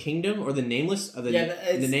Unknown Kingdom, or the Nameless of the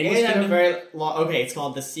Nameless Kingdom. It's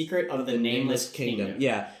called The Secret of the Nameless Kingdom.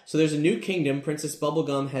 Yeah. So there's a new kingdom. Princess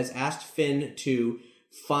Bubblegum has asked Finn to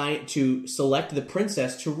select the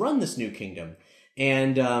princess to run this new kingdom.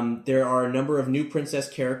 And there are a number of new princess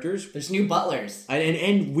characters. There's new butlers.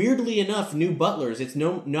 And weirdly enough, new butlers. It's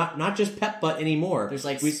not just Pep Butt anymore. There's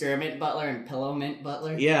Spearmint Butler and Pillow Mint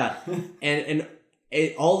Butler. Yeah.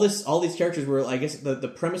 All these characters were, I guess,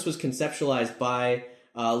 the premise was conceptualized by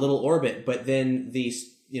Little Orbit, but then the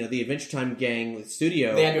Adventure Time gang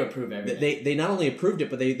studio, they had to approve everything. They not only approved it,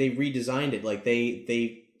 but they redesigned it. Like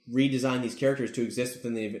they redesigned these characters to exist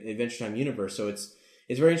within the Adventure Time universe. So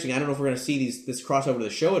it's very interesting. I don't know if we're going to see this crossover to the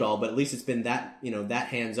show at all, but at least it's been that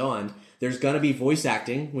hands-on. There's going to be voice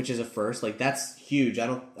acting, which is a first. Like, that's huge.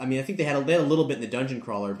 I think they had a little bit in the Dungeon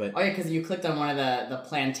Crawler, but... Oh, yeah, because you clicked on one of the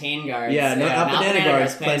plantain guards. Yeah, not banana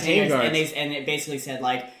guards, plantain guards. And it basically said,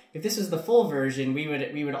 like, if this was the full version, we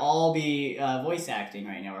would all be voice acting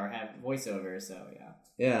right now, or have voiceover, so, yeah.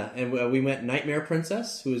 Yeah, and we met Nightmare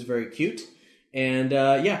Princess, who is very cute. And,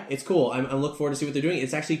 it's cool. I'm looking forward to see what they're doing.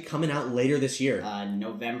 It's actually coming out later this year.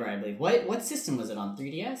 November, I believe. What system was it on?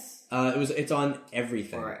 3DS? It's on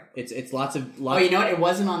everything. Right. It's lots of... Oh, you know what? It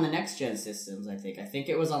wasn't on the next-gen systems, I think. I think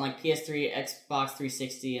it was on, PS3, Xbox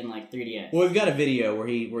 360, and, 3DS. Well, we've got a video where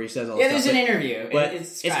he says all this stuff. Yeah, there's an interview. But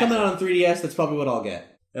it's coming out on 3DS. That's probably what I'll get.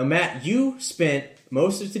 Now, Matt, you spent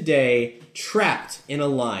most of today trapped in a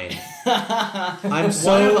line. I'm so...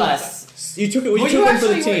 One of us. You took it. You took it for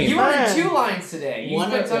the team. You were in 2 lines today. You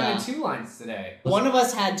spent time in 2 lines today. One of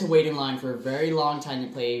us had to wait in line for a very long time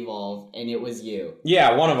to play Evolve, and it was you.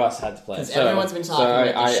 Yeah, one of us had to play. Because everyone's been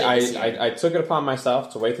talking about this shit. I took it upon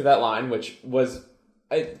myself to wait through that line, which was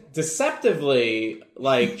deceptively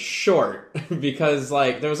short because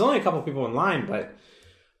there was only a couple people in line, but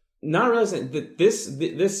not realizing that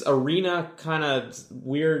this arena kind of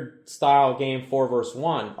weird style game 4 vs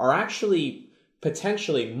 1 are actually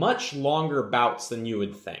potentially much longer bouts than you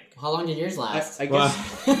would think. How long did yours last? I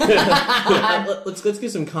guess. Let's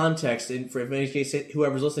give some context. And for in any case,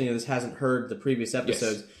 whoever's listening to this hasn't heard the previous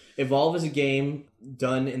episodes. Yes. Evolve is a game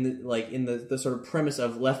done in the sort of premise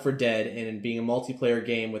of Left 4 Dead and being a multiplayer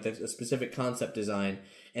game with a specific concept design,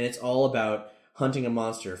 and it's all about hunting a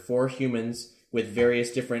monster. 4 humans with various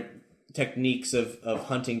different techniques of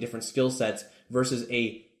hunting, different skill sets, versus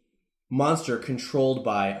a monster controlled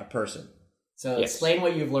by a person. So explain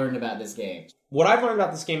what you've learned about this game. What I've learned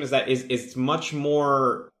about this game is that it's much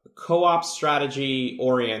more co-op strategy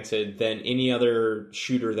oriented than any other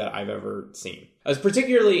shooter that I've ever seen. As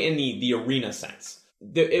particularly in the arena sense.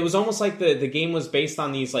 It was almost like the game was based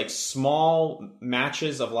on these small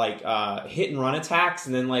matches of hit and run attacks,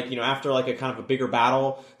 and then after a kind of a bigger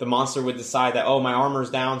battle, the monster would decide that, oh, my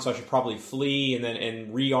armor's down, so I should probably flee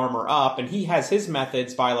and re-armor up. And he has his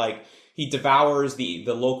methods by he devours the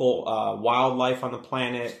local wildlife on the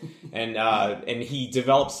planet, and he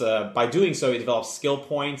develops by doing so he develops skill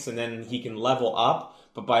points, and then he can level up.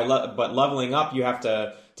 But but leveling up, you have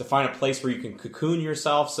to find a place where you can cocoon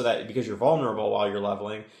yourself, so that because you're vulnerable while you're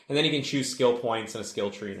leveling, and then you can choose skill points and a skill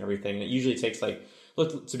tree and everything. And it usually takes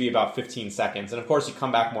to be about 15 seconds, and of course you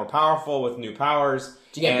come back more powerful with new powers.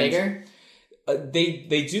 Do you get bigger?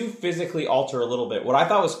 They do physically alter a little bit. What I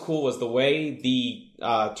thought was cool was the way the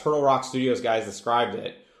Turtle Rock Studios guys described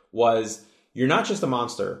it was you're not just a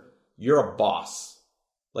monster, you're a boss.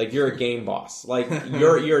 Like, you're a game boss. Like,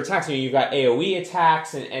 your attacks, you've got AoE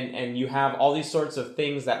attacks, and you have all these sorts of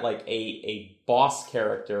things that, like, a boss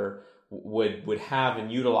character would have and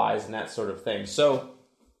utilize and that sort of thing. So,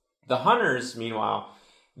 the hunters, meanwhile,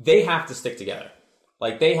 they have to stick together.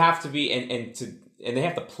 Like, they have to be, and they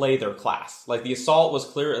have to play their class. Like, the assault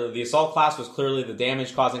class was clearly the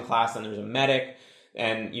damage-causing class, and there's a medic,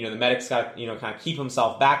 and, the medic's got to, kind of keep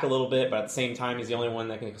himself back a little bit, but at the same time, he's the only one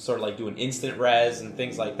that can sort of, like, do an instant res and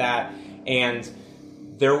things like that. And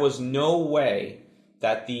there was no way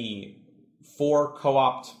that the 4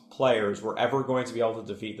 co-opt players were ever going to be able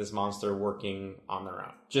to defeat this monster working on their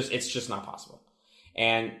own. It's just not possible.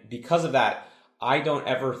 And because of that, I don't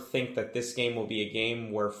ever think that this game will be a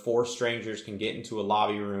game where 4 strangers can get into a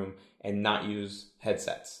lobby room and not use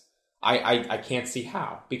headsets. I can't see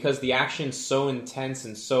how, because the action's so intense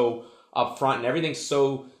and so upfront and everything's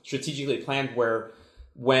so strategically planned where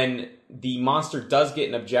when the monster does get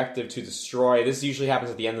an objective to destroy, this usually happens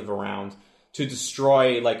at the end of the round, to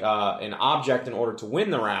destroy like an object in order to win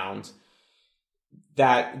the round,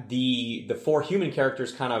 that the 4 human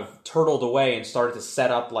characters kind of turtled away and started to set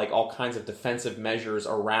up like all kinds of defensive measures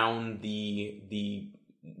around the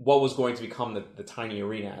what was going to become the tiny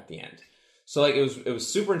arena at the end. So like it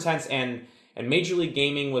was super intense, and Major League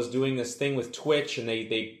Gaming was doing this thing with Twitch, and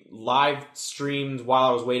they live streamed while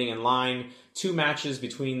I was waiting in line 2 matches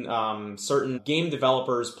between certain game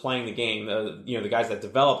developers playing the game, the guys that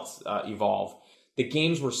developed Evolve. The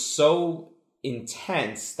games were so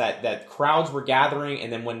intense that crowds were gathering,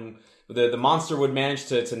 and then when the monster would manage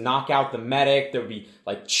to knock out the medic, there would be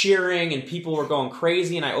like cheering and people were going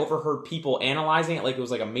crazy, and I overheard people analyzing it like it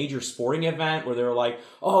was like a major sporting event where they were like,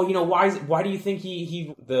 oh, why do you think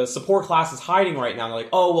the support class is hiding right now? And they're like,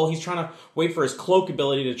 oh, well, he's trying to wait for his cloak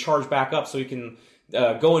ability to charge back up so he can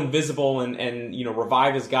go invisible and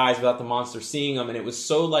revive his guys without the monster seeing them. And it was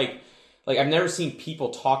so like I've never seen people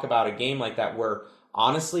talk about a game like that, where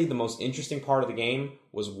honestly the most interesting part of the game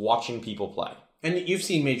was watching people play. And you've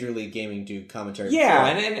seen Major League Gaming do commentary before. before.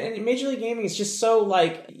 And Major League Gaming is just so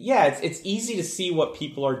like, it's easy to see what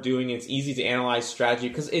people are doing. It's easy to analyze strategy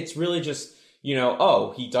because it's really just, he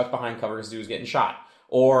ducked behind cover because he was getting shot.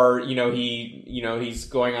 Or, he's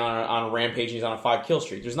going on a rampage and he's on a 5-kill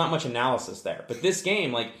streak. There's not much analysis there. But this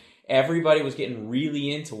game, like, everybody was getting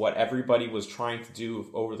really into what everybody was trying to do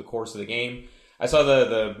over the course of the game. I saw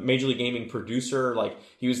the Major League Gaming producer, like,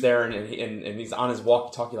 he was there and he's on his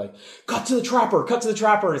walkie-talkie, like, cut to the trapper.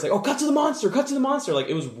 And he's like, oh, cut to the monster. Like,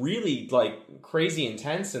 it was really, like, crazy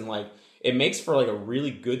intense, and, like, it makes for, like, a really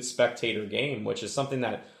good spectator game, which is something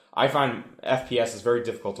that I find FPS is very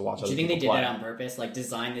difficult to watch. Do you think they did that on purpose? Like,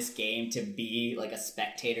 design this game to be, like, a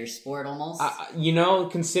spectator sport almost?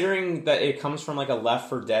 Considering that it comes from, like, a Left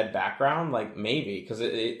 4 Dead background, like, maybe, because it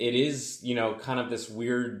is, kind of this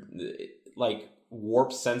weird, like,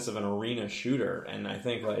 warped sense of an arena shooter, and I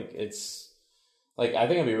think it'd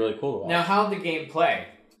be really cool to watch. Now, how'd the game play?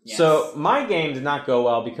 Yes. So my game did not go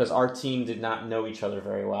well because our team did not know each other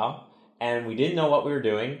very well, and we didn't know what we were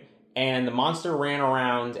doing, and the monster ran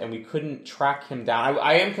around and we couldn't track him down.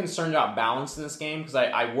 I am concerned about balance in this game because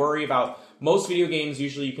I worry about most video games.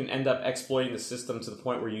 Usually you can end up exploiting the system to the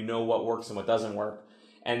point where you know what works and what doesn't work,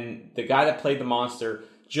 and the guy that played the monster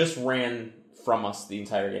just ran from us the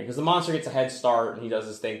entire game, because the monster gets a head start and he does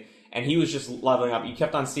this thing, and he was just leveling up. You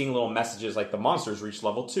kept on seeing little messages like the monster's reached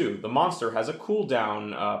level 2, the monster has a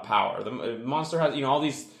cooldown power, the monster has all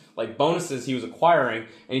these like bonuses he was acquiring,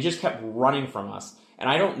 and he just kept running from us. And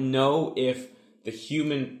I don't know if the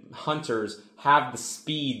human hunters have the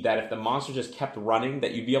speed that if the monster just kept running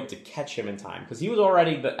that you'd be able to catch him in time, because he was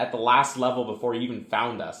already at the last level before he even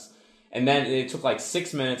found us. And then it took like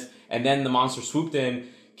 6 minutes, and then the monster swooped in,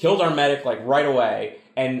 killed our medic like right away,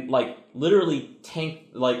 and like literally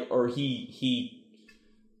tanked, like, or he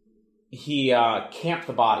camped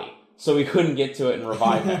the body so we couldn't get to it and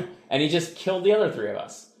revive him, and he just killed the other 3 of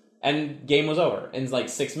us, and game was over in like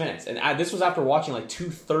 6 minutes. And this was after watching like 2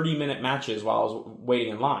 30-minute matches while I was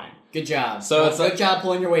waiting in line. Good job. So it's good job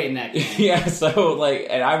pulling your weight in that game. Yeah. So like,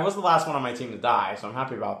 and I was the last one on my team to die, so I'm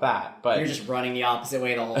happy about that. But you're just running the opposite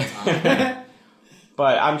way the whole time.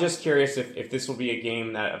 But I'm just curious if this will be a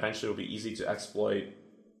game that eventually will be easy to exploit.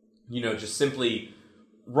 Just simply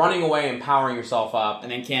running away and powering yourself up,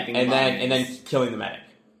 and then camping, and then killing the medic.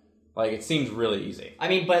 Like, it seems really easy. I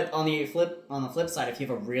mean, but on the flip side, if you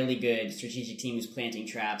have a really good strategic team who's planting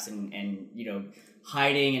traps and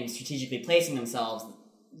hiding and strategically placing themselves,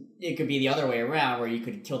 it could be the other way around, where you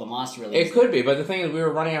could kill the monster really It easily. could be, but the thing is, we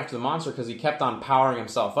were running after the monster because he kept on powering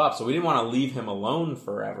himself up, so we didn't want to leave him alone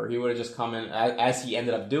forever. He would have just come in, as he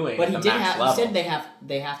ended up doing, But at he the did max have. level. He said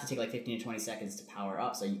they have to take like 15 to 20 seconds to power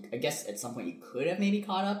up. So I guess at some point you could have maybe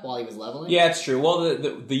caught up while he was leveling. Yeah, it's true. Well,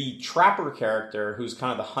 the trapper character, who's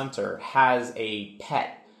kind of the hunter, has a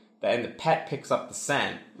pet, and the pet picks up the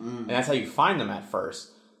scent, and that's how you find them at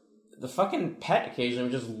first. The fucking pet occasionally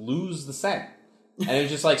would just lose the scent. And it would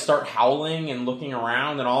just like start howling and looking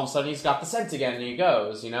around, and all of a sudden he's got the scent again, and he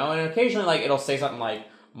goes, And occasionally, like, it'll say something like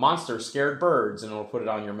 "monster scared birds," and it'll put it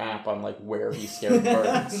on your map on like where he scared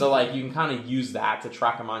birds. So like you can kind of use that to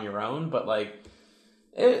track him on your own, but like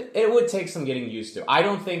it would take some getting used to. I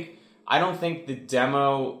don't think the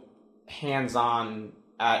demo hands-on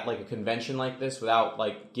at like a convention like this without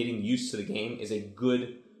like getting used to the game is a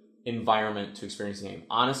good environment to experience the game.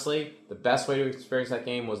 Honestly, the best way to experience that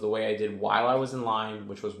game was the way I did while I was in line,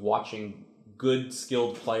 which was watching good,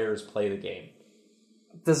 skilled players play the game.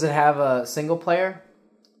 Does it have a single player?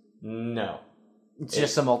 No. It's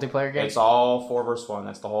just a multiplayer game? It's all 4 versus 1.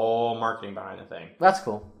 That's the whole marketing behind the thing. That's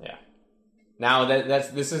cool. Yeah. Now,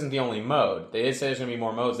 this isn't the only mode. They did say there's going to be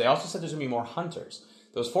more modes. They also said there's going to be more hunters.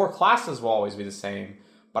 Those 4 classes will always be the same,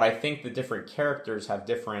 but I think the different characters have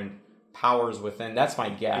different powers within. That's my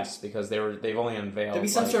guess, because they've only unveiled. There'll be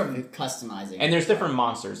some sort of customizing. And there's different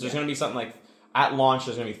monsters. There's going to be something like, at launch,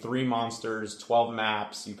 there's going to be 3 monsters, 12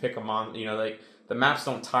 maps. You pick a like, the maps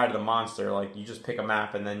don't tie to the monster. Like, you just pick a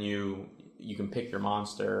map, and then you can pick your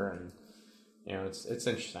monster, and, it's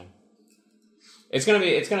interesting. It's going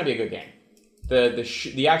to be a good game.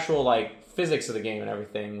 The actual, like, physics of the game and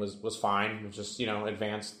everything was fine. It was just,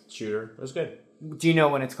 advanced shooter. It was good. Do you know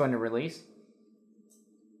when it's going to release?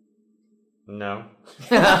 No.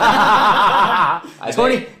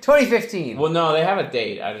 2015. Well, no, they have a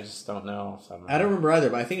date. I just don't know. I don't remember either,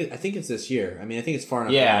 but I think it's this year. I mean, I think it's far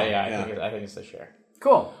enough. Yeah. I think it's this year.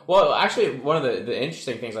 Cool. Well, actually, one of the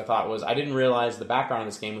interesting things I thought was I didn't realize the background of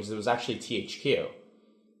this game was it was actually THQ,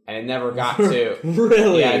 and it never got to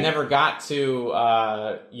really. Yeah, it never got to.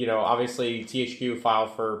 Obviously THQ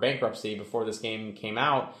filed for bankruptcy before this game came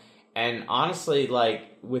out. And honestly,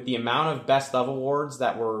 like, with the amount of best of awards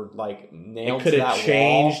that were, like, nailed to that wall,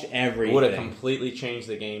 changed everything. Would have completely changed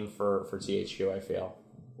the game for THQ, I feel.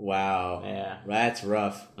 Wow. Yeah. That's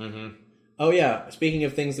rough. Mm-hmm. Oh, yeah. Speaking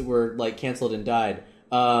of things that were, like, canceled and died,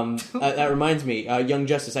 that reminds me, Young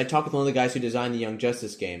Justice. I talked with one of the guys who designed the Young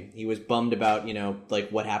Justice game. He was bummed about,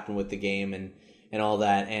 like, what happened with the game and all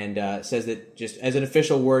that, and says that just as an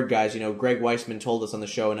official word, guys, Greg Weisman told us on the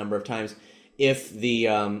show a number of times, if the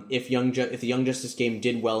Young Justice game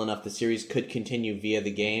did well enough, the series could continue via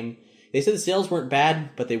the game. They said the sales weren't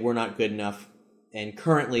bad, but they were not good enough. And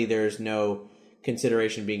currently, there's no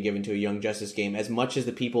consideration being given to a Young Justice game. As much as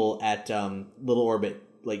the people at Little Orbit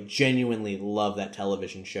like genuinely love that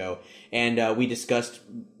television show, and we discussed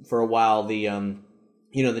for a while the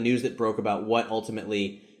the news that broke about what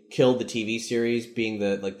ultimately killed the TV series, being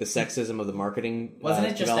the sexism of the marketing. Wasn't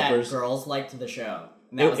it just developers. that girls liked the show?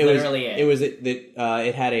 And that was literally it. It was that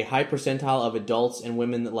it had a high percentile of adults and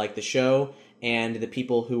women that liked the show, and the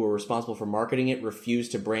people who were responsible for marketing it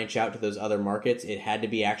refused to branch out to those other markets. It had to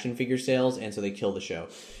be action figure sales, and so they killed the show.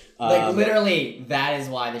 Literally, that is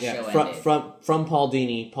why the show ended. From Paul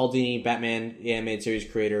Dini, Batman the animated series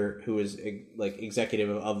creator, who is executive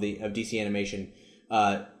of DC Animation,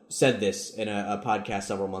 said this in a podcast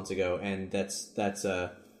several months ago, and that's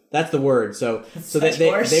the word. So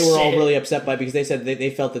they were all really upset by it because they said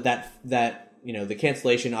they felt that the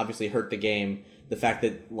cancellation obviously hurt the game. The fact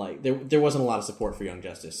that there wasn't a lot of support for Young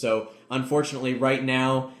Justice. So unfortunately, right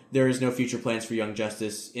now there is no future plans for Young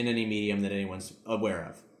Justice in any medium that anyone's aware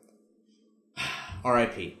of.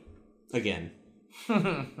 R.I.P. Again.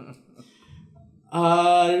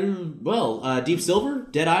 Deep Silver,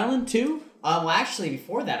 Dead Island 2. Well, actually,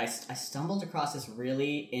 before that, I stumbled across this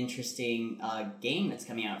really interesting game that's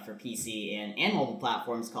coming out for PC and mobile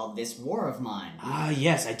platforms called This War of Mine.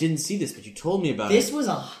 Yes, I didn't see this, but you told me about this it. This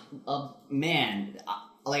was man,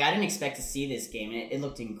 I didn't expect to see this game, and it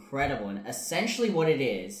looked incredible. And essentially what it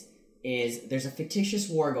is there's a fictitious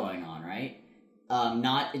war going on, right?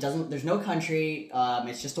 There's no country,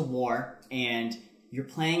 it's just a war, and you're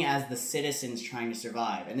playing as the citizens trying to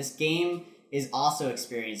survive. And this game is also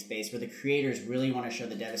experience-based, where the creators really want to show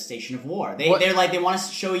the devastation of war. They want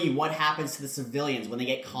to show you what happens to the civilians when they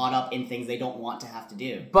get caught up in things they don't want to have to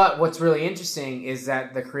do. But what's really interesting is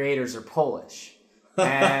that the creators are Polish.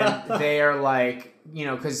 and they are like,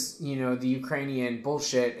 because the Ukrainian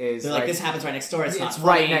bullshit is they're like this happens right next door. It's not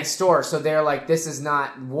right funny. next door. So they're like,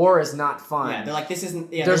 war is not fun. Yeah, they're like this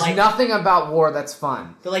isn't. Yeah, there's nothing about war that's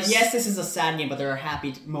fun. They're like, yes, this is a sad game, but there are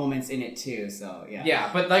happy moments in it too. So yeah. Yeah,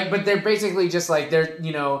 but they're basically just like they're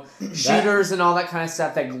shooters and all that kind of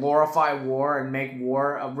stuff that glorify war and make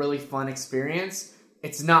war a really fun experience.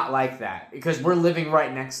 It's not like that because we're living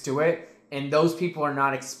right next to it, and those people are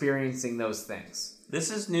not experiencing those things. This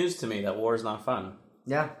is news to me that war is not fun.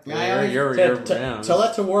 Yeah. Tell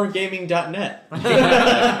that to wargaming.net.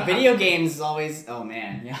 Video games is always... Oh,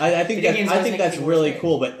 man. Yeah. I think that's really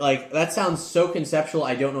cool, but that sounds so conceptual,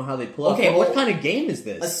 I don't know how they pull up. Okay, what kind of game is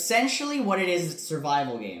this? Essentially what it is a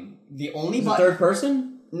survival game. The only is it third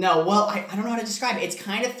person? No, well, I don't know how to describe it. It's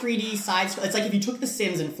kind of 3D side... It's like if you took The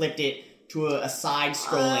Sims and flipped it to a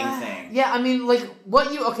side-scrolling thing. Yeah, I mean,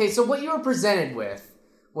 what you were presented with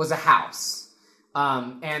was a house.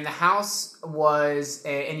 And the house was,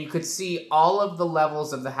 and you could see all of the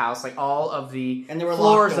levels of the house, like all of the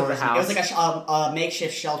floors of the house. It was like a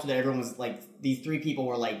makeshift shelter that everyone was like, these three people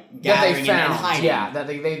were like gathering and hiding. Yeah, that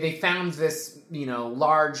they found this,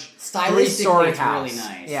 large stylistically 3-story house. Really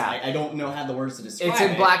nice. Yeah, I don't know how the words to describe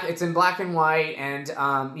it. It's in black and white, and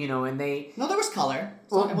and they. No, there was color.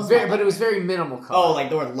 But it was very minimal color. Oh, like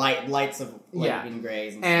there were lights of and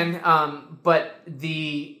grays and but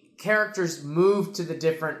the characters moved to the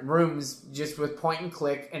different rooms just with point and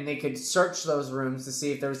click, and they could search those rooms to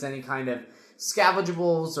see if there was any kind of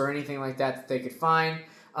scavengeables or anything like that they could find.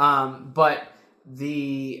 But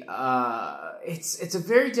the it's a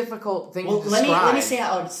very difficult thing to describe. Let me see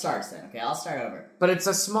how it starts then. Okay, I'll start over. But it's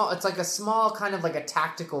like a small kind of like a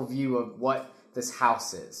tactical view of what this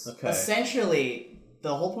house is. Okay. Essentially,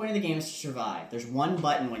 the whole point of the game is to survive. There's one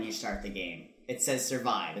button when you start the game. It says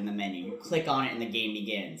survive in the menu. You click on it and the game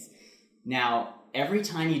begins. Now, every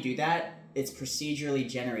time you do that, it's procedurally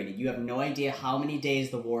generated. You have no idea how many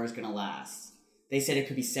days the war is going to last. They said it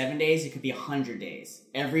could be 7 days, it could be 100 days.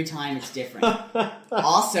 Every time it's different.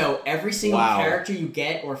 Also, every single character you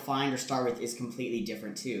get or find or start with is completely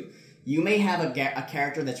different too. You may have a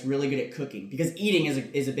character that's really good at cooking, because eating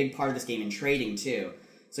is a big part of this game, and trading too.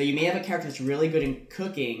 So you may have a character that's really good in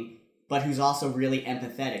cooking, but who's also really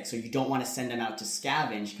empathetic, so you don't want to send him out to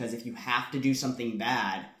scavenge, because if you have to do something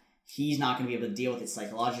bad, he's not going to be able to deal with it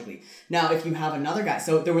psychologically. Now, if you have another guy...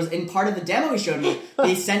 So there was, in part of the demo he showed me,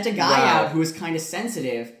 they sent a guy out who was kind of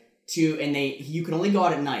sensitive to... And you can only go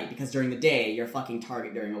out at night, because during the day, you're a fucking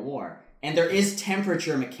target during a war. And there is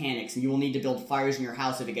temperature mechanics, and you will need to build fires in your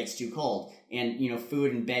house if it gets too cold. And,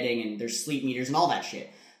 food and bedding, and there's sleep meters and all that shit.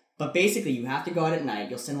 But basically, you have to go out at night,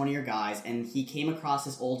 you'll send one of your guys, and he came across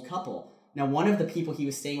this old couple. Now, one of the people he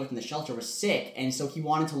was staying with in the shelter was sick, and so he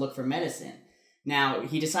wanted to look for medicine. Now,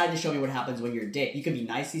 he decided to show me what happens when you're a dick. You can be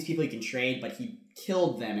nice to these people, you can trade, but he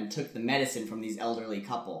killed them and took the medicine from these elderly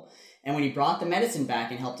couple. And when he brought the medicine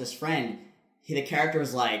back and helped his friend, the character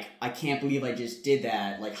was like, I can't believe I just did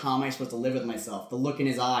that. Like, how am I supposed to live with myself? The look in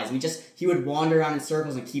his eyes. And he would wander around in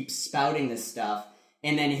circles and keep spouting this stuff.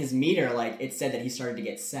 And then his meter, it said that he started to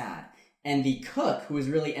get sad. And the cook, who was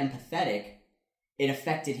really empathetic, it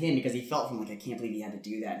affected him because he felt from I can't believe he had to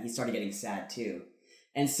do that. And he started getting sad too.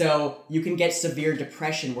 And so you can get severe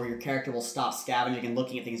depression where your character will stop scavenging and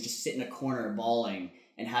looking at things, just sit in a corner bawling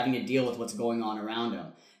and having to deal with what's going on around him.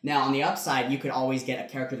 Now, on the upside, you could always get a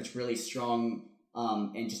character that's really strong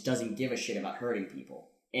and just doesn't give a shit about hurting people.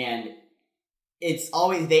 And it's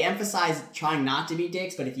always, they emphasize trying not to be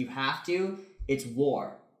dicks, but if you have to, it's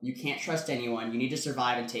war. You can't trust anyone. You need to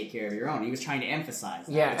survive and take care of your own. He was trying to emphasize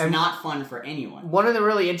that. Yeah, it's not fun for anyone. One of the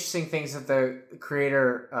really interesting things that the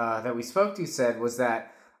creator that we spoke to said was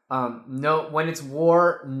that when it's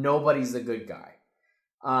war, nobody's the good guy.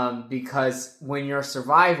 Because when you're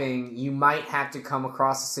surviving, you might have to come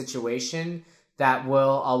across a situation that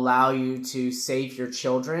will allow you to save your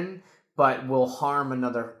children, but will harm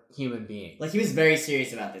another human being. He was very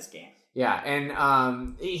serious about this game. Yeah,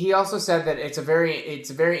 and he also said that it's a very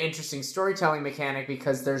interesting storytelling mechanic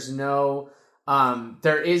because there's no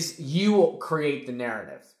you create the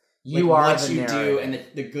narrative. You are what the you narrative. do and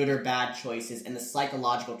the good or bad choices and the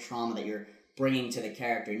psychological trauma that you're bringing to the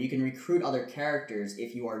character. And you can recruit other characters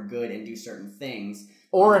if you are good and do certain things,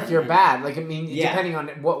 or if you're bad. Depending on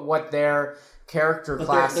what their character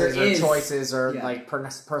classes or choices or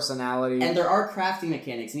personality. And there are crafting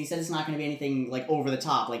mechanics, and he said it's not going to be anything over the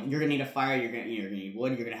top. You're going to need a fire, you're going to need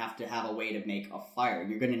wood, you're going to have a way to make a fire.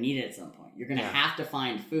 You're going to need it at some point. You're going to have to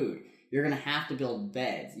find food. You're going to have to build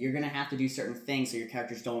beds. You're going to have to do certain things so your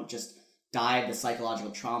characters don't just die of the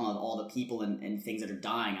psychological trauma of all the people and things that are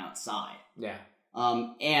dying outside. Yeah.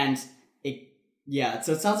 And Yeah,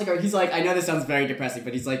 so it sounds like he's like, I know this sounds very depressing,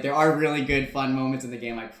 but he's like, there are really good, fun moments in the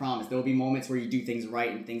game, I promise. There will be moments where you do things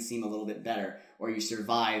right and things seem a little bit better, or you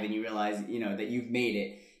survive and you realize, that you've made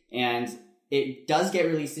it. And it does get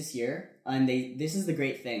released this year, and this is the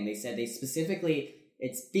great thing. They said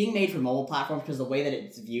it's being made for mobile platforms because the way that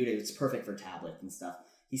it's viewed, it's perfect for tablets and stuff.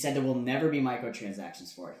 He said there will never be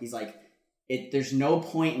microtransactions for it. He's like, there's no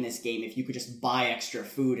point in this game if you could just buy extra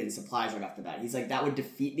food and supplies right off the bat. He's like, that would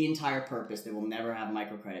defeat the entire purpose. They will never have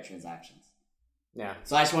microcredit transactions. Yeah.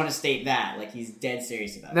 So I just want to state that. Like, he's dead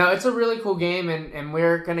serious about it. No, it's a really cool game, and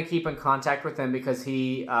we're going to keep in contact with him because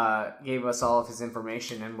he gave us all of his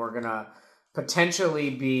information, and we're going to potentially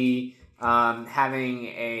be having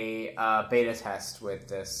a beta test with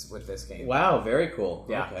this game. Wow, very cool.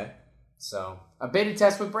 Yeah. Okay. So, a beta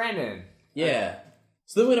test with Brandon. Yeah.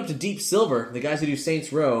 So then we went up to Deep Silver, the guys who do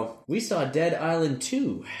Saints Row. We saw Dead Island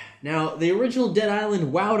 2. Now, the original Dead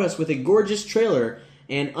Island wowed us with a gorgeous trailer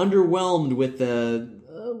and underwhelmed with the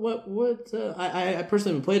I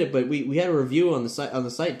personally haven't played it, but we had a review on the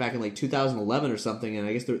site back in like 2011 or something, and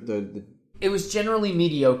I guess the it was generally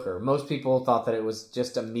mediocre. Most people thought that it was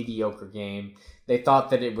just a mediocre game. They thought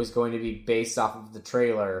that it was going to be based off of the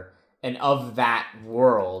trailer and of that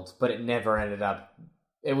world, but it never ended up.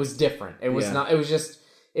 It was different. It was not. It was just.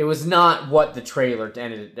 It was not what the trailer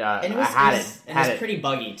ended. And it was pretty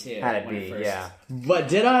buggy too. Had it be, yeah. But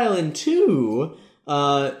Dead Island 2,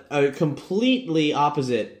 completely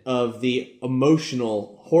opposite of the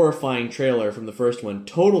emotional, horrifying trailer from the first one.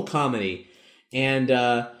 Total comedy, and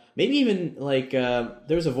maybe even like there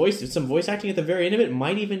was some voice acting at the very end of it.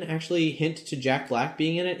 Might even actually hint to Jack Black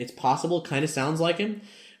being in it. It's possible. Kind of sounds like him.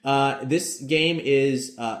 This game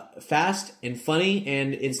is fast and funny,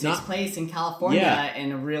 and it takes place in California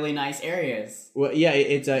in really nice areas. Well, yeah,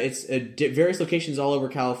 it's various locations all over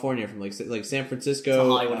California, from like San Francisco to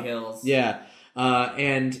Hollywood Hills. Yeah,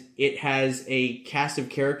 and it has a cast of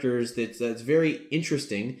characters that's very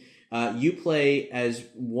interesting. You play as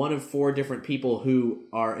one of 4 different people who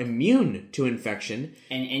are immune to infection,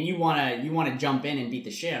 and you wanna jump in and beat the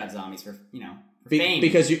shit out of zombies for fame.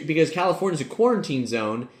 Because California's a quarantine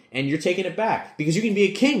zone, and you're taking it back because you can be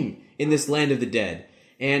a king in this land of the dead.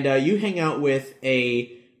 And you hang out with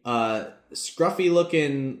a scruffy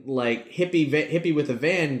looking like hippie with a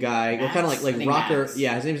van guy, or kind of like rocker. Max.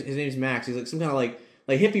 Yeah, his name's Max. He's like some kind of like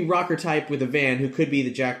hippie rocker type with a van who could be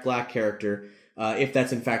the Jack Black character, if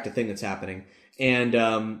that's in fact a thing that's happening. And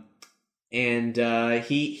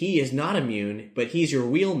he is not immune, but he's your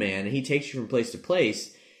wheelman, and he takes you from place to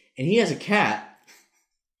place. And he has a cat.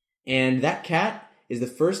 And that cat is the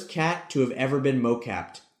first cat to have ever been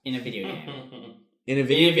mocapped. In a video game. In a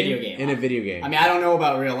video game? In a video game. I mean, I don't know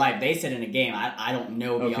about real life. They said in a game. I don't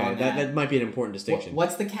know beyond that. That might be an important distinction.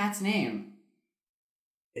 What's the cat's name?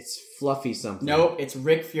 It's Fluffy something. Nope, it's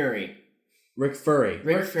Rick Fury. Rick Furry.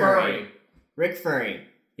 Rick Furry.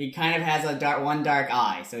 He kind of has one dark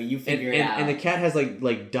eye, so you figure it out. And the cat has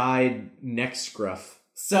like dyed neck scruff.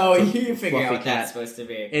 So you figure out what that's supposed to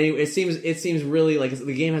be. Anyway, it seems really like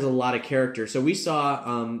the game has a lot of character. So we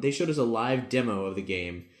saw they showed us a live demo of the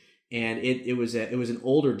game, and it was an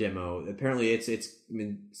older demo. Apparently, it's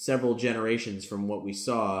been several generations from what we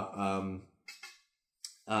saw.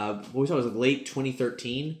 What we saw was late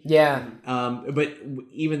 2013. Yeah. But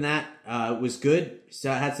even that was good.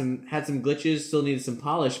 So it had some glitches. Still needed some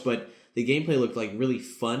polish, but the gameplay looked like really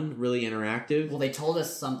fun, really interactive. Well, they told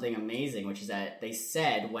us something amazing, which is that they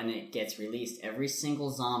said when it gets released, every single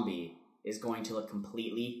zombie is going to look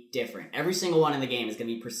completely different. Every single one in the game is going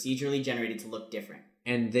to be procedurally generated to look different.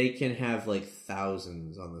 And they can have like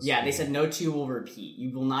thousands on the screen. Yeah, they said no 2 will repeat.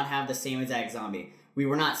 You will not have the same exact zombie. We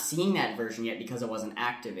were not seeing that version yet because it wasn't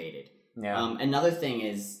activated. Yeah. Another thing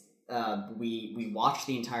is we watched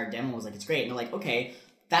the entire demo and was like, it's great. And they're like, okay,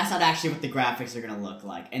 that's not actually what the graphics are going to look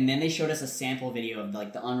like. And then they showed us a sample video of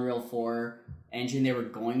like the Unreal 4 engine they were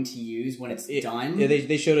going to use when it's done. Yeah,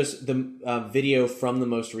 they showed us the video from the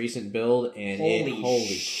most recent build, and holy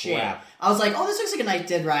shit. Crap. I was like, oh, this looks like a nice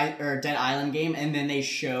Dead Island game, and then they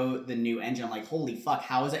show the new engine. I'm like, holy fuck,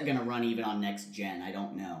 how is it going to run even on next gen? I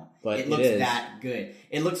don't know. But it looks that good.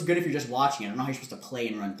 It looks good if you're just watching it. I don't know how you're supposed to play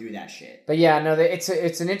and run through that shit. But yeah, no, it's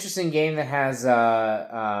an interesting game that has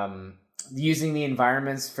using the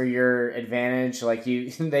environments for your advantage. Like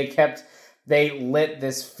they kept they lit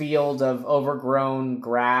this field of overgrown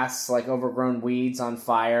grass, like overgrown weeds, on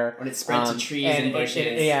fire. When it spread to trees and bushes.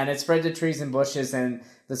 And it spread to trees and bushes, and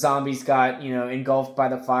the zombies got, engulfed by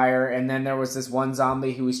the fire. And then there was this one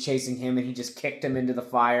zombie who was chasing him, and he just kicked him into the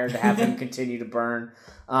fire to have him continue to burn.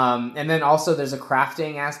 And then also there's a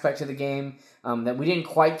crafting aspect to the game that we didn't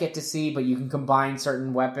quite get to see, but you can combine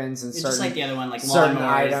certain weapons and it's certain just like the other one, like certain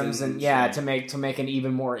lawnmowers items, and to make an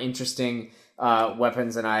even more interesting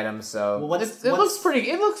weapons and items. So it looks pretty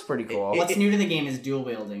cool. What's new to the game is dual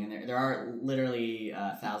wielding, and there are literally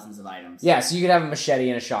thousands of items. Yeah, so you could have a machete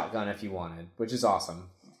and a shotgun if you wanted, which is awesome.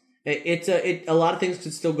 A lot of things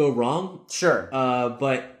could still go wrong. Sure.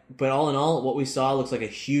 But all in all, what we saw looks like a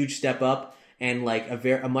huge step up, and like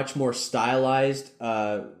a much more stylized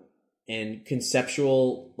and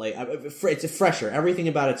conceptual. Like it's fresher. Everything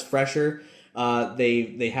about it's fresher.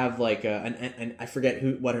 They have like an I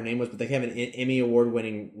forget what her name was, but they have an Emmy Award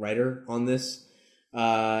winning writer on this,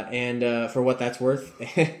 and for what that's worth,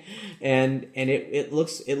 and it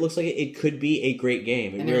looks like it could be a great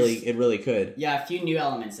game. It really could. Yeah, a few new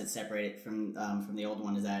elements that separate it from the old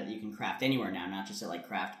one is that you can craft anywhere now, not just at like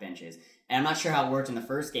craft benches. And I'm not sure how it worked in the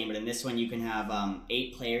first game, but in this one you can have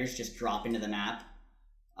 8 players just drop into the map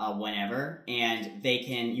whenever, and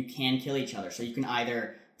you can kill each other. So you can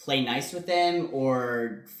either play nice with them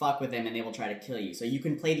or fuck with them, and they will try to kill you. So you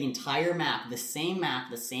can play the entire map, the same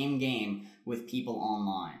game with people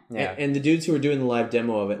online. Yeah, and the dudes who were doing the live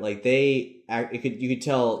demo of it, like you could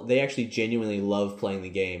tell they actually genuinely love playing the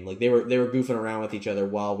game. Like they were goofing around with each other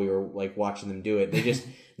while we were like watching them do it.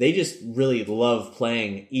 They just really love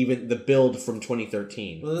playing even the build from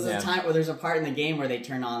 2013. Well, there's a part in the game where they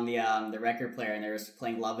turn on the record player and they're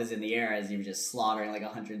playing "Love Is in the Air" as you're just slaughtering like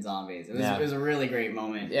 100 zombies. It was a really great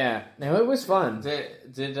moment. Yeah, no, it was fun.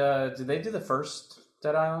 Did they do the first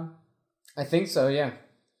Dead Island? I think so. Yeah.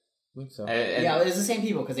 I think so. Yeah, it was the same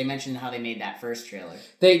people because they mentioned how they made that first trailer.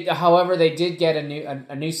 However, they did get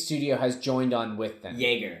a new studio has joined on with them.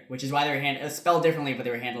 Jaeger, which is why they were spelled differently, but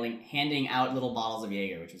they were handing out little bottles of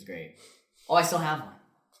Jaeger, which was great. Oh, I still have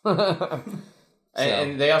one.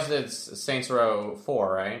 And they also did Saints Row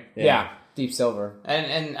 4, right? Yeah. Deep Silver.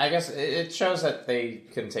 And I guess it shows that they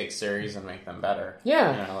can take series and make them better.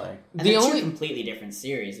 Yeah. And they're two completely different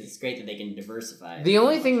series. It's great that they can diversify. The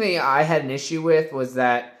only thing that I had an issue with was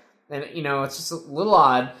that, and it's just a little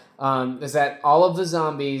odd, is that all of the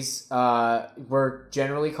zombies were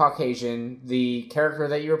generally Caucasian. The character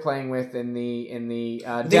that you were playing with in the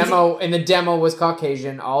demo was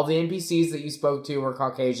Caucasian. All the NPCs that you spoke to were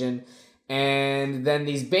Caucasian. And then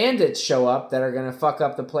these bandits show up that are gonna fuck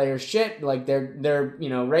up the player's shit. Like they're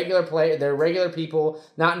regular people,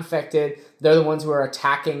 not infected. They're the ones who are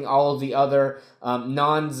attacking all of the other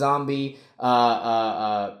non-zombie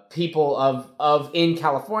people of in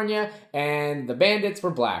California, and the bandits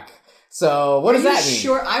were black. So what does that mean?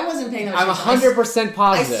 Sure, I wasn't paying that I'm 100%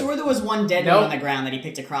 positive. I swore there was one dead one on the ground that he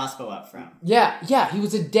picked a crossbow up from. Yeah, he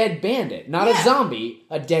was a dead bandit, not a zombie,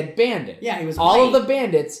 a dead bandit. Yeah, he was. All of the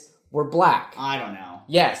bandits were black. I don't know.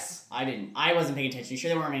 Yes. I wasn't paying attention. You sure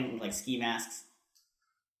they weren't wearing like ski masks?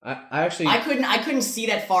 I couldn't see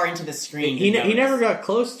that far into the screen. He never got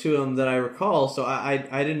close to him that I recall, so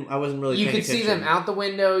I wasn't really. You could see them out the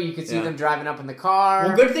window. You could see them driving up in the car.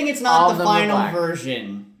 Well, good thing it's not the final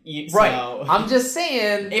version. Right. I'm just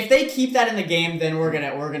saying, if they keep that in the game, then we're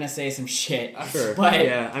gonna say some shit. Sure. But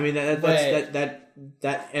yeah, I mean not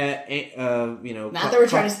that we're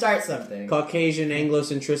trying to start something. Caucasian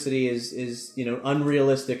Anglocentricity is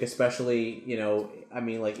unrealistic, especially I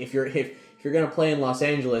mean like if you're gonna play in Los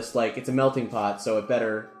Angeles, like it's a melting pot, so it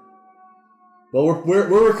better. Well,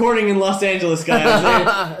 we're recording in Los Angeles,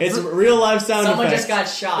 guys. It's real live sound Someone effects. just got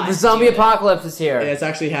shot. The zombie apocalypse is here. Yeah, it's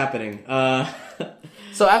actually happening.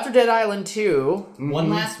 So after Dead Island 2... One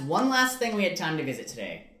last thing we had time to visit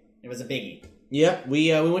today. It was a biggie. Yep,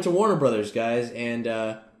 we went to Warner Brothers, guys, and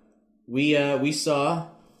we saw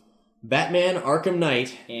Batman Arkham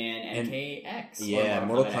Knight. And MKX. Yeah,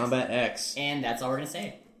 Mortal Kombat X. And that's all we're going to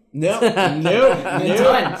say. Nope. Done.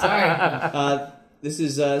 Sorry. This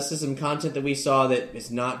is some content that we saw that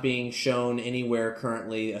is not being shown anywhere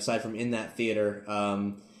currently, aside from in that theater.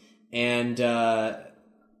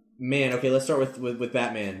 Man, okay, let's start with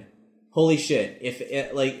Batman. Holy shit!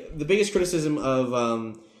 The biggest criticism of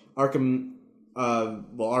Arkham,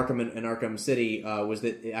 Arkham and Arkham City was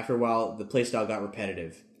that after a while the playstyle got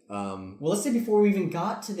repetitive. Well, let's say before we even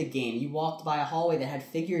got to the game, you walked by a hallway that had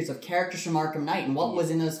figures of characters from Arkham Knight, and what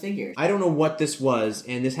was in those figures? I don't know what this was,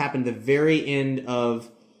 and this happened the very end of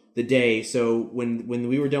the day. So when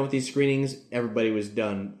we were done with these screenings, everybody was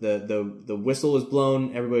done. The whistle was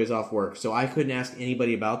blown. Everybody was off work. So I couldn't ask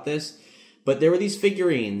anybody about this. but there were these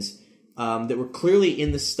figurines that were clearly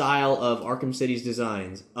in the style of Arkham City's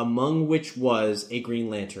designs, among which was a Green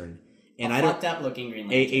Lantern. And fucked up looking Green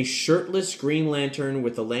Lantern. A shirtless Green Lantern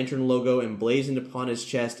with the Lantern logo emblazoned upon his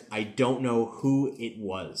chest. I don't know who it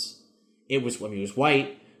was. It was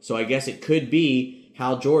white, so I guess it could be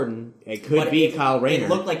Hal Jordan. It could be Kyle Rayner. It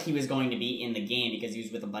looked like he was going to be in the game because he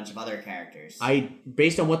was with a bunch of other characters.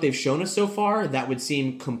 Based on what they've shown us so far, that would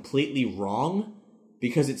seem completely wrong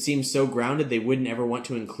because it seems so grounded they wouldn't ever want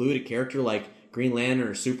to include a character like Green Lantern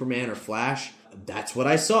or Superman or Flash. That's what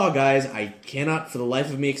I saw, guys. I cannot for the life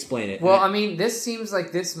of me explain it. Well, I mean, this seems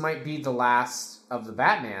like this might be the last of the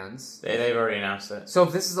Batmans. They've already announced it. So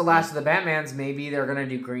if this is the last of the Batmans, maybe they're going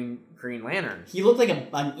to do Green Lantern. He looked like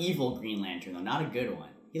an evil Green Lantern, though, not a good one.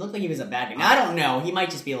 He looked like he was a bad guy. Now, I don't know. He might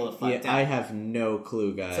just be a little fucked up. I have no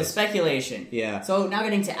clue, guys. So speculation. Yeah. So now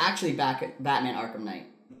getting to actually Batman Arkham Knight.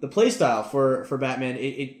 The playstyle for Batman,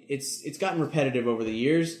 it's gotten repetitive over the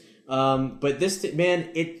years. But this,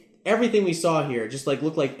 everything we saw here just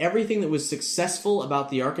looked like everything that was successful about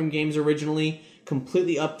the Arkham games originally,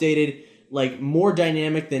 completely updated, more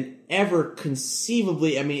dynamic than ever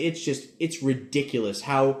conceivably. I mean, it's ridiculous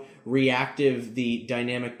how reactive the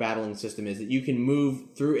dynamic battling system is, that you can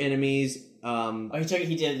move through enemies. There's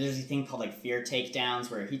a thing called fear takedowns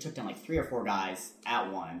where he took down 3 or 4 guys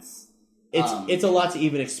at once. It's a lot to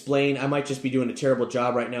even explain. I might just be doing a terrible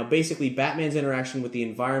job right now. Basically, Batman's interaction with the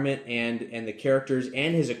environment and the characters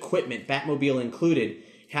and his equipment, Batmobile included,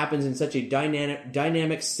 happens in such a dynamic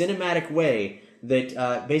cinematic way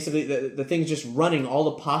that basically the thing's just running all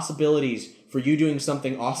the possibilities for you doing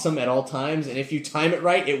something awesome at all times, and if you time it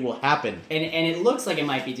right, it will happen. And it looks like it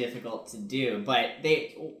might be difficult to do, but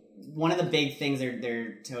one of the big things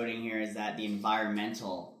they're toting here is that the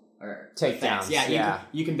environmental takedowns. Yeah.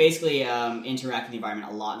 You can basically interact with the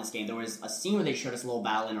environment a lot in this game. There was a scene where they showed us a little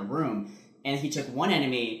battle in a room, and he took one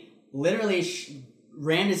enemy, literally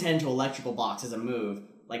rammed his head into an electrical box as a move,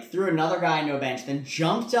 threw another guy into a bench, then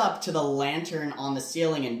jumped up to the lantern on the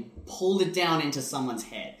ceiling and pulled it down into someone's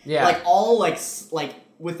head. Yeah. All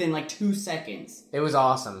within 2 seconds. It was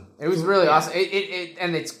awesome. It was really awesome.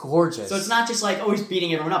 And it's gorgeous. So it's not just he's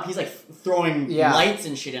beating everyone up. He's throwing lights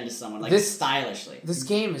and shit into someone, stylishly. This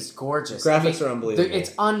game is gorgeous. Graphics are unbelievable.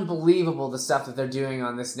 It's unbelievable the stuff that they're doing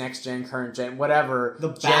on this next gen, current gen, whatever.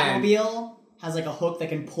 The Batmobile has a hook that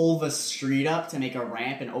can pull the street up to make a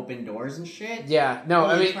ramp and open doors and shit. Yeah, no,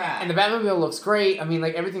 Holy crap. and the Batmobile looks great. I mean,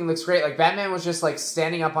 everything looks great. Batman was just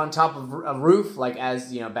standing up on top of a roof,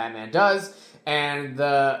 as Batman does. And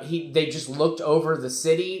they just looked over the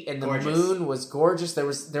city, and the moon was gorgeous. There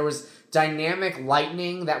was dynamic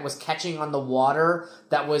lightning that was catching on the water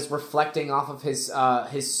that was reflecting off of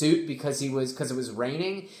his suit because it was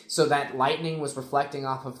raining. So that lightning was reflecting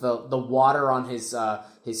off of the water on his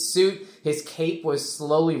suit. His cape was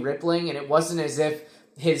slowly rippling, and it wasn't as if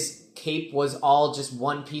his cape was all just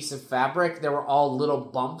one piece of fabric. There were all little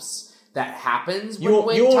bumps that happens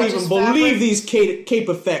when you won't even fabric. Believe these cape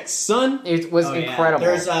effects, son. It was incredible.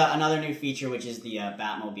 There's another new feature, which is the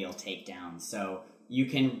Batmobile takedown. So you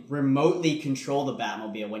can remotely control the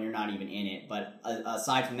Batmobile when you're not even in it. But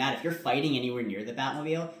aside from that, if you're fighting anywhere near the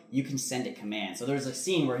Batmobile, you can send it commands. So there's a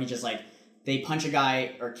scene where he just they punch a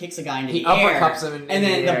guy or kicks a guy into the air, uppercuts him and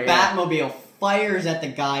then the Batmobile fires at the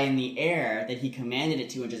guy in the air that he commanded it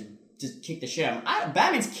to, and just kick the shit out of him.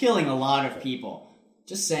 Batman's killing a lot of people.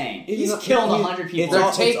 Just saying. He's killed 100 people.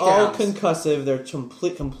 It's all concussive. They're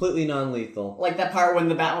completely non-lethal. Like that part when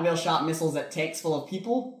the Batmobile shot missiles at tanks full of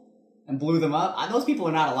people and blew them up. Those people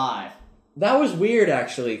are not alive. That was weird,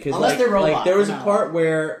 actually. Unless they're robots. There was a part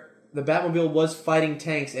where the Batmobile was fighting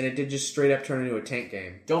tanks, and it did just straight up turn into a tank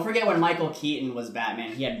game. Don't forget when Michael Keaton was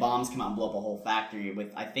Batman, he had bombs come out and blow up a whole factory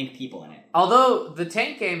with, I think, people in it. Although, the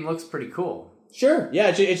tank game looks pretty cool. Sure.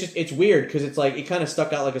 Yeah, it's weird, because it kind of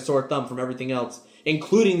stuck out like a sore thumb from everything else,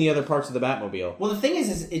 including the other parts of the Batmobile. Well, the thing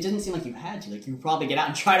is it didn't seem like you had to. You could probably get out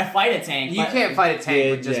and try to fight a tank. You can't fight a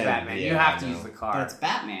tank with just Batman. You have to use the car. But it's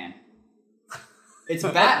Batman. It's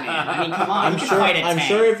Batman. I mean, come on. I'm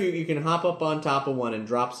sure if you can hop up on top of one and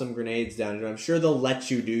drop some grenades down, I'm sure they'll let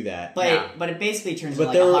you do that. But it basically turns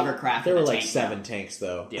into a hovercraft. There were 7 tanks,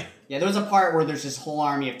 though. Yeah. Yeah, there was a part where there's this whole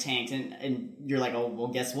army of tanks, and you're like, oh, well,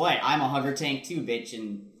 guess what? I'm a hover tank too, bitch,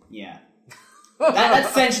 and yeah. That's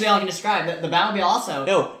essentially all I can describe. The Batmobile also...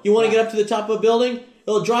 No, you want to get up to the top of a building?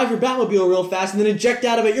 It'll drive your Batmobile real fast and then eject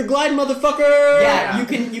out of it. You're gliding, motherfucker! Yeah,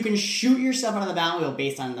 you can shoot yourself out of the Batmobile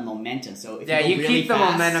based on the momentum. So if you really keep fast,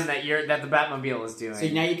 the momentum that the Batmobile is doing. So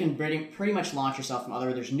now you can pretty much launch yourself from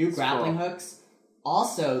other... There's new grappling hooks.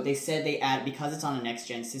 Also, they said they add, because it's on a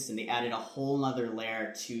next-gen system, they added a whole nother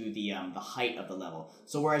layer to the height of the level.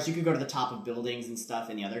 So whereas you could go to the top of buildings and stuff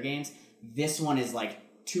in the other games, this one is like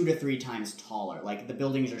 2 to 3 times taller. Like, the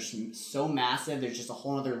buildings are so massive, there's just a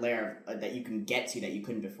whole other layer that you can get to that you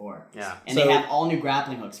couldn't before. Yeah. And they have all new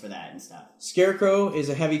grappling hooks for that and stuff. Scarecrow is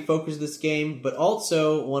a heavy focus of this game, but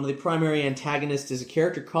also one of the primary antagonists is a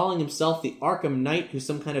character calling himself the Arkham Knight, who's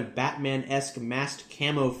some kind of Batman-esque masked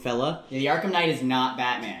camo fella. Yeah, the Arkham Knight is not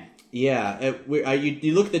Batman. Yeah,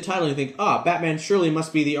 you look at the title and you think, Batman surely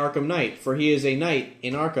must be the Arkham Knight, for he is a knight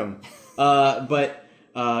in Arkham. But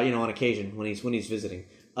on occasion when he's visiting.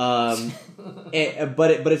 But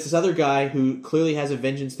it's this other guy who clearly has a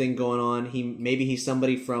vengeance thing going on. Maybe he's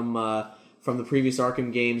somebody from the previous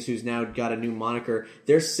Arkham games who's now got a new moniker.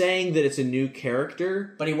 They're saying that it's a new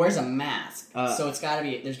character, but he wears a mask, so there's got to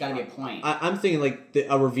be a point. I'm thinking like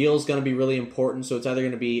a reveal is going to be really important. So it's either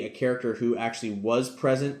going to be a character who actually was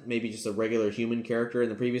present, maybe just a regular human character in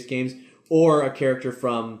the previous games, or a character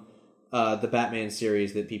from the Batman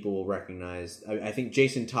series that people will recognize. I think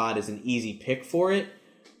Jason Todd is an easy pick for it.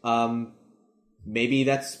 Maybe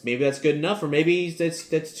that's good enough, or maybe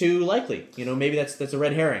that's too likely. Maybe that's a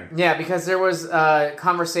red herring. Yeah, because there was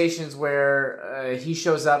conversations where he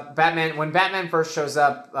shows up. When Batman first shows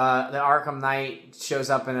up, the Arkham Knight shows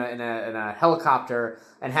up in a helicopter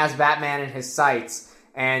and has Batman in his sights.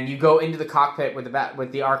 And you go into the cockpit with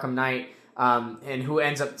the Arkham Knight, and who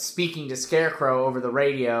ends up speaking to Scarecrow over the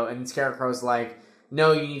radio. And Scarecrow's like,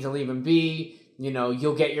 "No, you need to leave him be.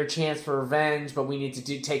 You'll get your chance for revenge, but we need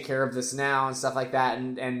to take care of this now," and stuff like that.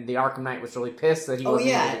 And the Arkham Knight was really pissed that he wasn't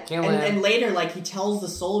able to kill him. And later, like, he tells the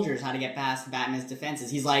soldiers how to get past Batman's defenses.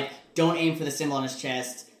 He's like, "Don't aim for the symbol on his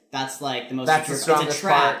chest. That's like the most. That's the strongest it's a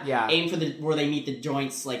trap. part. Yeah. Aim for where they meet the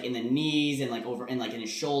joints, like in the knees and like over and like in his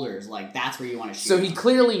shoulders. Like that's where you want to shoot." So he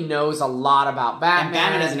clearly knows a lot about Batman. And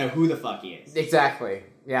Batman doesn't know who the fuck he is. Exactly.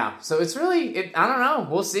 Yeah, so it's really, I don't know,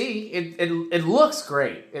 we'll see. It looks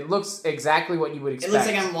great. It looks exactly what you would expect. It looks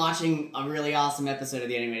like I'm watching a really awesome episode of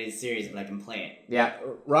the animated series, but I can play it. Yeah.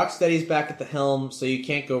 Rocksteady's back at the helm, so you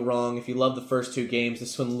can't go wrong. If you love the first 2 games,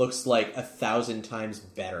 this one looks like 1,000 times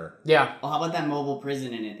better. Yeah. Well, how about that mobile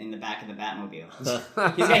prison in the back of the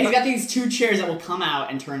Batmobile? he's got these 2 chairs that will come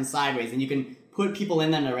out and turn sideways, and you can put people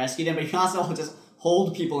in them to rescue them, but you can also just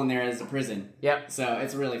hold people in there as a prison. Yep. So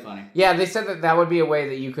it's really funny. Yeah, they said that would be a way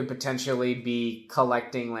that you could potentially be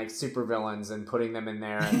collecting like supervillains and putting them in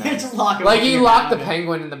there, and then just lock like you lock the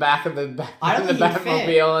Penguin in the back of the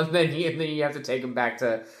Batmobile, and then you have to take him back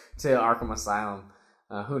to Arkham Asylum.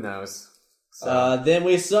 Who knows? So. Then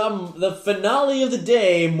we saw the finale of the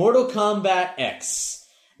day, Mortal Kombat X.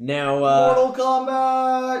 Now, Mortal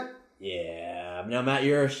Kombat. Yeah. Now, Matt,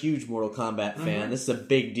 you're a huge Mortal Kombat fan. This is a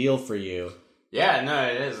big deal for you. Yeah, no,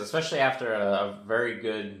 it is, especially after a very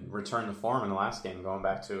good return to form in the last game, going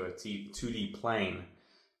back to a 2D plane,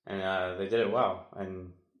 and they did it well.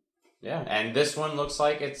 And yeah, and this one looks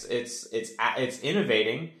like it's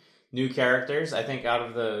innovating. New characters. I think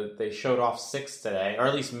they showed off 6 today, or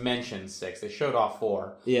at least mentioned 6. They showed off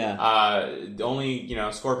 4. Yeah. Only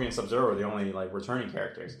Scorpion and Sub-Zero were the only returning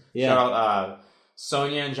characters. Yeah.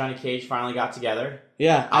 Sonya and Johnny Cage finally got together.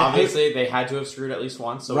 Yeah, obviously they had to have screwed at least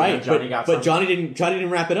once. So right, Johnny but Johnny didn't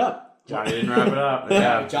wrap it up. Johnny didn't wrap it up.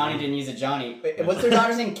 Yeah, Johnny didn't use a Johnny. What's their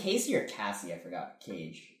daughter's name? Casey or Cassie? I forgot.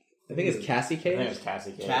 Cage. I think it's Cassie Cage. I think it's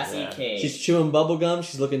Cassie Cage. Cassie Cage. She's chewing bubble gum.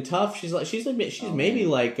 She's looking tough. She's maybe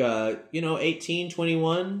like 18,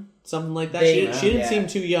 21, something like that. She didn't seem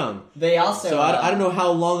too young. They also so I don't know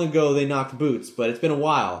how long ago they knocked boots, but it's been a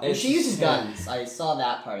while. And she uses guns. I saw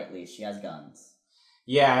that part at least. She has guns.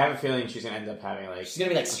 Yeah, I have a feeling she's gonna end up having she's gonna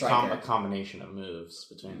be like Stryker. a combination of moves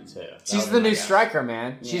between the two. She's the new Stryker,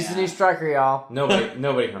 man. Yeah. She's the new Stryker, y'all. Nobody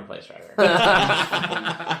can replace Stryker.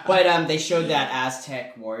 But they showed that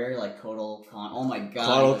Aztec warrior, like Kotal Khan. Oh my god,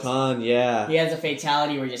 Kotal Khan, yeah. He has a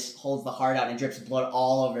fatality where he just holds the heart out and drips blood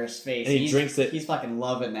all over his face. And he drinks it. He's fucking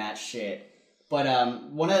loving that shit. But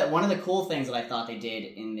one of the cool things that I thought they did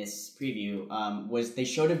in this preview was they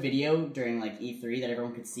showed a video during like E3 that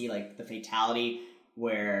everyone could see, like the fatality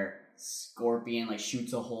where Scorpion like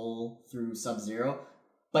shoots a hole through Sub-Zero,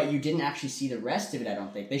 but you didn't actually see the rest of it. I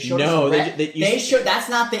don't think they showed. No, they showed. That's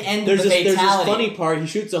not the end of the fatality. There's this funny part. He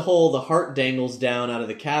shoots a hole. The heart dangles down out of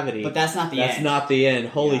the cavity. But that's not the end. That's not the end.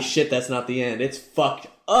 Holy shit, that's not the end. It's fucked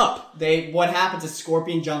up. What happens is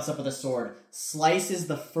Scorpion jumps up with a sword, slices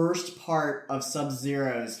the first part of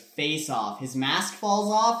Sub-Zero's face off. His mask falls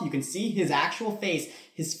off. You can see his actual face.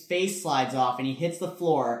 His face slides off, and he hits the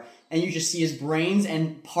floor. And you just see his brains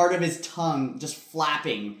and part of his tongue just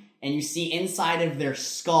flapping and you see inside of their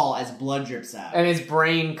skull as blood drips out. And his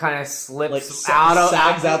brain kind of slips Like,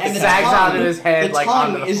 sags out of his head, the like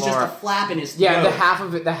tongue onto the is floor. just a flap in his throat. Yeah,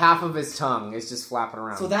 the half of his tongue is just flapping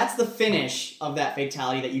around. So that's the finish of that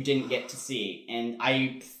fatality that you didn't get to see, and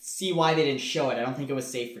I see why they didn't show it. I don't think it was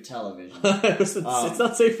safe for television. It's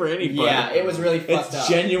not safe for anybody. Yeah, it was really fucked up. It's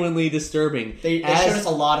genuinely disturbing. They showed us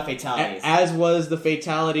a lot of fatalities. As was the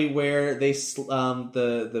fatality where they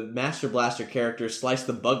the Master Blaster character sliced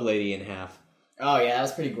the Bug Lady in half. Oh yeah, that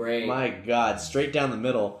was pretty great. My God, straight down the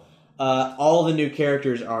middle. All the new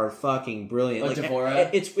characters are fucking brilliant. Like D'Vorah?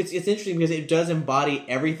 It's interesting because it does embody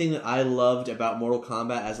everything that I loved about Mortal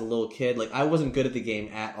Kombat as a little kid. Like, I wasn't good at the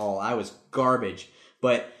game at all. I was garbage.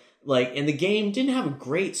 But like, and the game didn't have a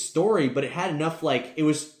great story, but it had enough. Like,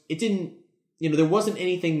 it didn't. There wasn't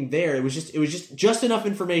anything there. It was just enough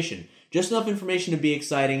information. Just enough information to be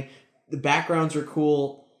exciting. The backgrounds are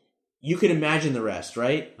cool. You could imagine the rest,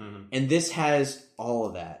 right? Mm-hmm. And this has all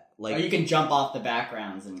of that. Like, you can jump off the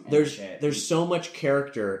backgrounds and shit. There's so much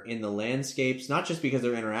character in the landscapes, not just because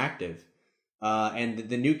they're interactive. And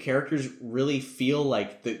the new characters really feel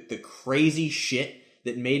like the crazy shit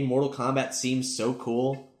that made Mortal Kombat seem so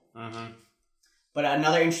cool. Mm-hmm. But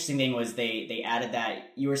another interesting thing was they added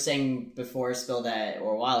that, you were saying before, Spill, that,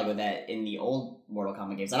 or a while ago, that in the old Mortal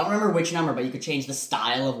Kombat games, I don't remember which number, but you could change the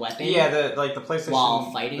style of weapon. Yeah, the PlayStation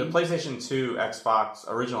while fighting. The PlayStation 2 Xbox,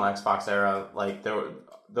 original Xbox era, like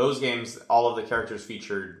those games, all of the characters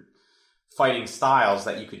featured fighting styles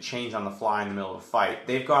that you could change on the fly in the middle of a fight.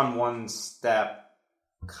 They've gone one step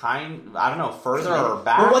further or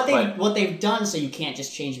back. But what they've done, so you can't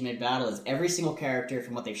just change mid-battle, is every single character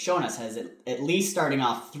from what they've shown us has at least starting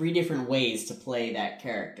off 3 different ways to play that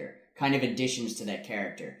character, kind of additions to that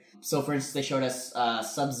character. So for instance, they showed us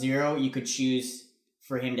Sub-Zero. You could choose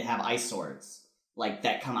for him to have ice swords, like,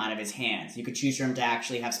 that come out of his hands. You could choose for him to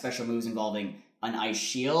actually have special moves involving an ice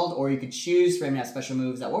shield, or you could choose for him to have special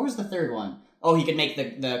moves that, what was the third one? Oh, he could make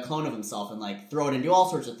the clone of himself and, like, throw it and do all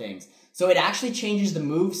sorts of things. So it actually changes the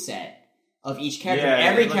move set of each character. Yeah,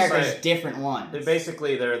 every character is different ones.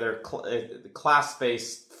 They're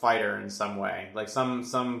class-based fighter in some way. Like some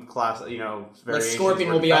class, like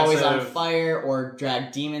Scorpion will be always on fire, or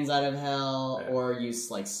drag demons out of hell, or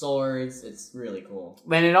use like swords. It's really cool.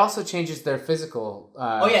 And it also changes their physical.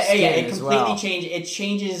 It completely changes. It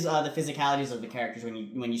changes the physicalities of the characters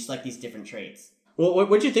when you select these different traits. Well,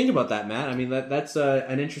 what'd you think about that, Matt? I mean, that's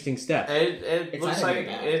an interesting step. It looks like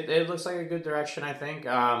it looks like a good direction, I think.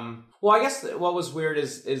 Well, I guess what was weird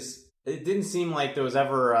is it didn't seem like there was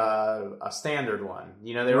ever a standard one.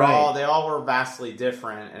 They all were vastly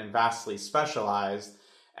different and vastly specialized,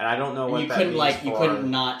 and I don't know what that means you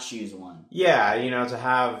couldn't not choose one. Yeah, to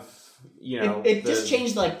have it just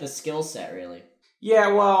changed like the skill set really.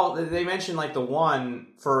 Yeah, well, they mentioned like the one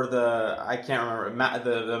for I can't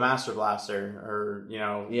remember, the Master Blaster, or,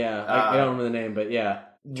 Yeah, I don't remember the name, but yeah.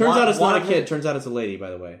 Turns out it's not a kid, turns out it's a lady,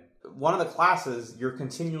 by the way. One of the classes, you're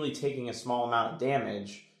continually taking a small amount of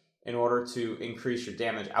damage in order to increase your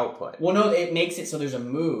damage output. Well, no, it makes it so there's a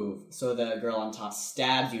move, so the girl on top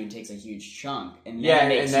stabs you and takes a huge chunk, and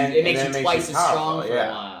then it makes you twice as strong for a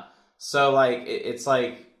while. So, like, it's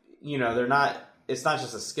like, they're not... It's not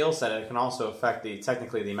just a skill set; it can also affect the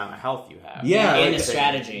amount of health you have. Yeah, and the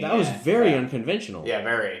strategy. That was very unconventional. Yeah,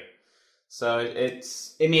 very. So it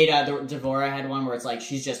made D'Vorah had one where it's like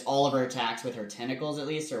she's just all of her attacks with her tentacles, at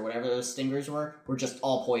least, or whatever those stingers were just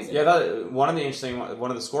all poison. Yeah, one of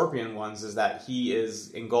the Scorpion ones is that he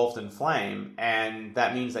is engulfed in flame, and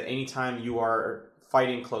that means that anytime you are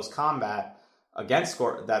fighting close combat against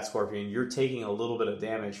that Scorpion, you're taking a little bit of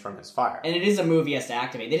damage from his fire. And it is a move he has to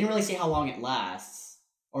activate. They didn't really say how long it lasts.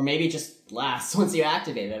 Or maybe it just lasts once you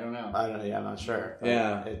activate it. I don't know. I'm not sure.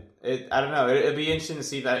 Yeah. I don't know. It'd be interesting to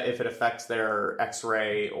see that if it affects their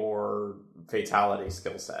X-ray or fatality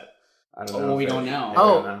skill set. I don't know. We don't know.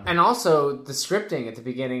 Oh, and also the scripting at the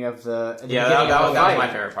beginning of the that was my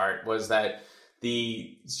favorite part, was that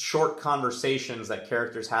the short conversations that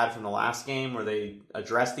characters had from the last game where they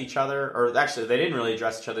addressed each other, or actually they didn't really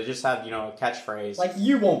address each other, they just had, a catchphrase. Like,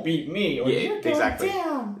 you won't beat me, or you're going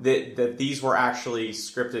down. That these were actually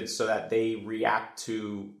scripted so that they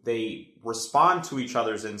respond to each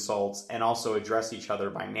other's insults and also address each other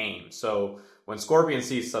by name. So when Scorpion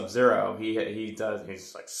sees Sub-Zero, he's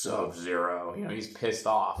like, Sub-Zero, he's pissed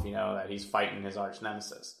off, that he's fighting his arch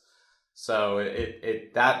nemesis. So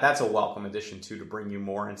that's a welcome addition too, to bring you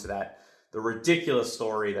more into ridiculous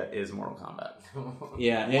story that is Mortal Kombat.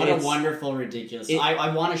 Yeah, what a wonderful, ridiculous.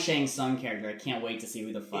 I want a Shang Tsung character. I can't wait to see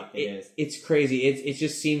who the fuck it is. It's crazy. It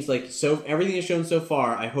just seems like everything is shown so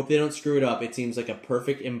far. I hope they don't screw it up. It seems like a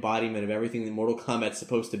perfect embodiment of everything that Mortal Kombat's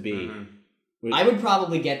supposed to be. Mm-hmm. I would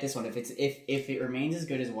probably get this one if it remains as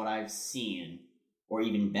good as what I've seen, or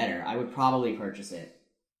even better. I would probably purchase it.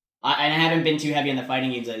 I haven't been too heavy on the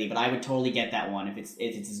fighting games lately, but I would totally get that one if it's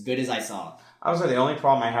as good as I saw. I would say the only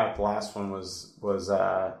problem I had with the last one was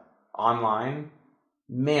online.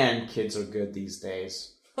 Man, kids are good these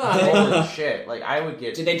days. Holy shit! Like I would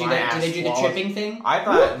get. Did they do that? Did they do the tripping thing? I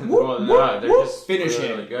thought. No, they're just Finish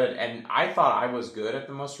really good, and I thought I was good at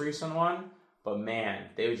the most recent one. But man,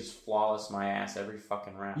 they would just flawless my ass every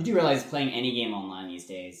fucking round. You do realize playing any game online these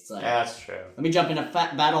days, it's like... Yeah, that's true. Let me jump in a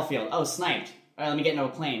battlefield. Oh, sniped. All right, let me get into a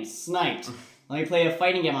plane. Sniped. Let me play a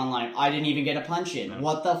fighting game online. I didn't even get a punch in.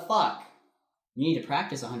 What the fuck? You need to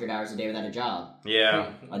practice 100 hours a day without a job.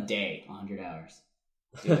 Yeah. A day, 100 hours.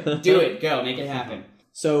 Do it. Do it. Go. Make it happen.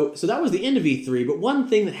 So that was the end of E3, but one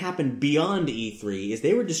thing that happened beyond E3 is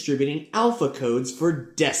they were distributing alpha codes for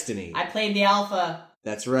Destiny. I played the alpha.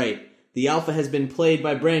 That's right. The alpha has been played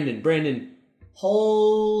by Brandon. Brandon.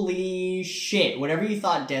 Holy shit. Whatever you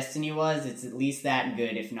thought Destiny was, it's at least that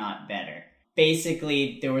good, if not better.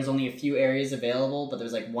 Basically, there was only a few areas available, but there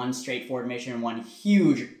was like one straightforward mission and one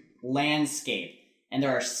huge landscape. And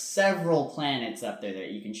there are several planets up there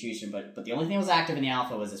that you can choose from, but the only thing that was active in the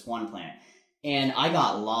alpha was this one planet. And I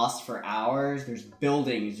got lost for hours. There's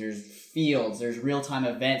buildings, there's fields, there's real-time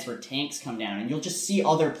events where tanks come down, and you'll just see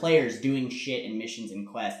other players doing shit and missions and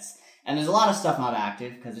quests. And there's a lot of stuff not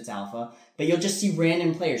active because it's alpha, but you'll just see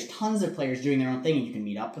random players, tons of players doing their own thing, and you can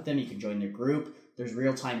meet up with them, you can join their group. There's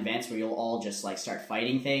real-time events where you'll all just like start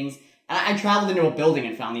fighting things. And I traveled into a building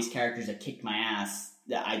and found these characters that kicked my ass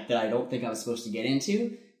that I don't think I was supposed to get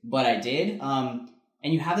into, but I did. And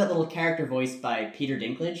you have that little character voiced by Peter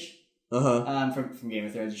Dinklage. From Game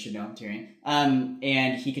of Thrones, you should know him, Tyrion.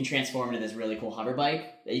 And he can transform into this really cool hover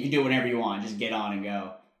bike that you can do whenever you want, just get on and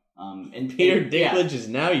go. And Peter Dinklage is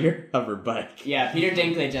now your hover bike. Yeah, Peter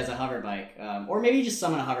Dinklage has a hover bike. Or maybe you just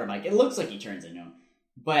summon a hover bike. It looks like he turns into him.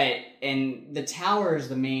 And the tower is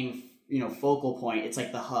the main, focal point. It's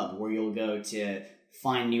like the hub where you'll go to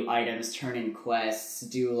find new items, turn in quests,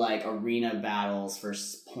 do like arena battles for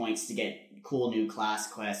points to get cool new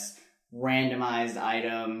class quests, randomized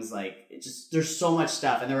items, there's so much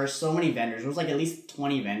stuff, and there are so many vendors. There was like at least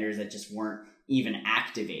 20 vendors that just weren't even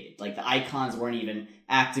activated. Like the icons weren't even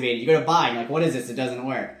activated. You go to buy, and you're like, what is this? It doesn't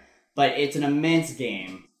work. But it's an immense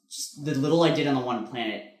game. Just the little I did on the one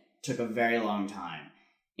planet took a very long time,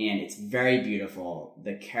 and it's very beautiful.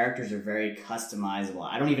 The characters are very customizable.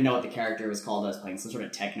 I don't even know what the character was called I was playing, some sort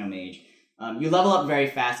of techno mage. You level up very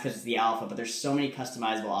fast because it's the alpha, but there's so many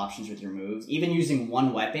customizable options with your moves. Even using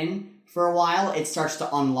one weapon for a while, it starts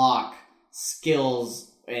to unlock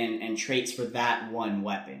skills and traits for that one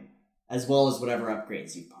weapon, as well as whatever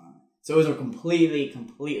upgrades you put on it. So it was a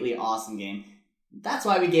completely awesome game. That's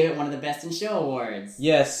why we gave it one of the Best in Show awards.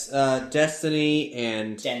 Yes, Destiny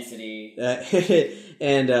and... Density.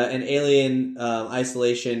 and Alien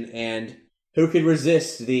Isolation, and who could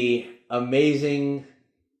resist the amazing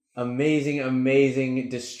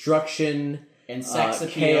destruction and sex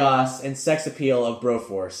appeal. Chaos and sex appeal of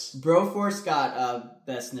Broforce. Broforce got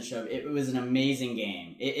Best in the Show. It was an amazing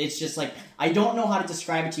game. It's just like, I don't know how to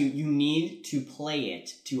describe it to you. You need to play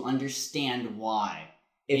it to understand why.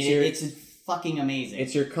 It's fucking amazing.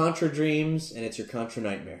 It's your Contra dreams and it's your Contra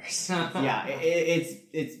nightmares. Yeah,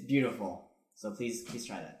 it's beautiful. So please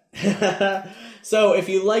try that. So if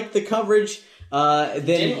you like the coverage, then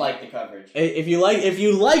didn't like the coverage. If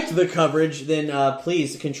you liked the coverage, then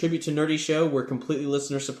please contribute to Nerdy Show. We're completely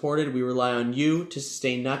listener supported. We rely on you to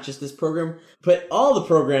sustain not just this program, but all the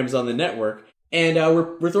programs on the network. And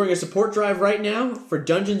we're throwing a support drive right now for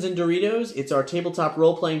Dungeons and Doritos. It's our tabletop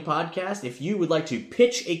role-playing podcast. If you would like to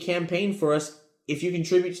pitch a campaign for us, if you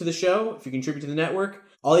contribute to the show, if you contribute to the network,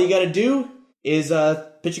 all you got to do is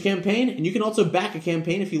pitch a campaign, and you can also back a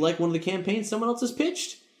campaign if you like one of the campaigns someone else has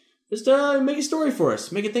pitched. Just make a story for us.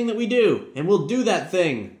 Make a thing that we do, and we'll do that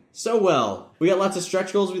thing so well. We got lots of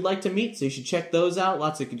stretch goals we'd like to meet, so you should check those out.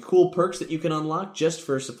 Lots of cool perks that you can unlock just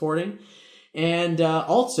for supporting. And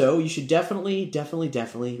also, you should definitely,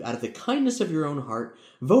 out of the kindness of your own heart,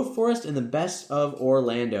 vote for us in the Best of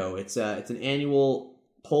Orlando. It's an annual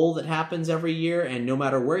poll that happens every year, and no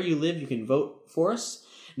matter where you live, you can vote for us.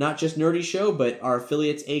 Not just Nerdy Show, but our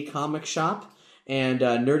affiliates A Comic Shop and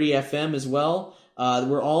Nerdy FM as well.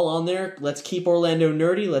 We're all on there. Let's keep Orlando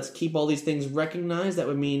nerdy. Let's keep all these things recognized. That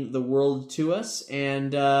would mean the world to us.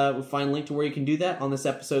 And we'll find a link to where you can do that on this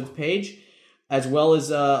episode's page, as well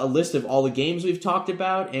as a list of all the games we've talked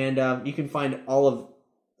about. And you can find all of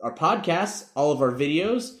our podcasts, all of our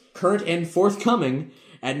videos, current and forthcoming,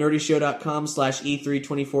 at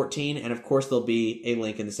nerdyshow.com/E32014. And of course, there'll be a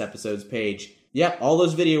link in this episode's page. Yep, all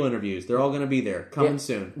those video interviews. They're all going to be there. Coming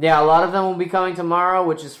soon. Yeah, a lot of them will be coming tomorrow,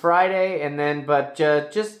 which is Friday. And then, but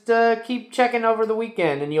just keep checking over the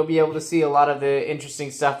weekend, and you'll be able to see a lot of the interesting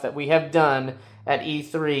stuff that we have done at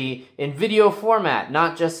E3 in video format,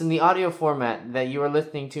 not just in the audio format that you are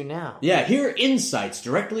listening to now. Yeah, hear insights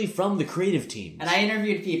directly from the creative teams. And I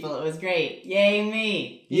interviewed people. It was great. Yay,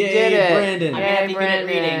 me. You did it. Brandon. I may not be good at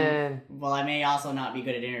reading. Well, I may also not be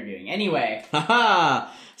good at interviewing. Anyway. Haha.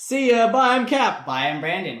 See ya. Bye, I'm Cap. Bye, I'm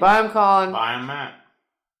Brandon. Bye, I'm Colin. Bye, I'm Matt.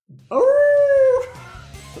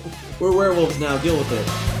 We're werewolves now. Deal with it.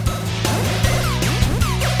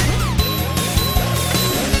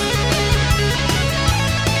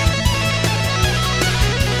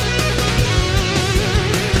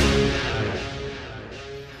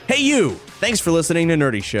 Hey you! Thanks for listening to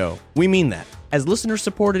Nerdy Show. We mean that. As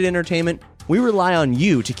listener-supported entertainment, we rely on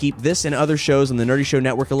you to keep this and other shows on the Nerdy Show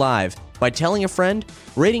Network alive by telling a friend,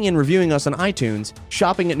 rating and reviewing us on iTunes,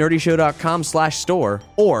 shopping at nerdyshow.com/store,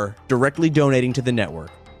 or directly donating to the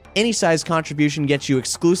network. Any size contribution gets you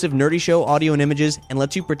exclusive Nerdy Show audio and images and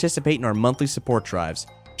lets you participate in our monthly support drives.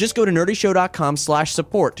 Just go to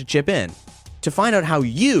nerdyshow.com/support to chip in. To find out how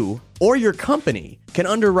you or your company can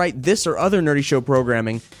underwrite this or other Nerdy Show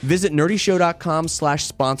programming, visit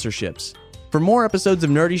nerdyshow.com/sponsorships. For more episodes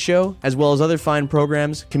of Nerdy Show, as well as other fine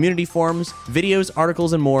programs, community forums, videos,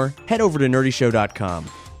 articles, and more, head over to nerdyshow.com.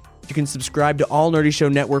 You can subscribe to all Nerdy Show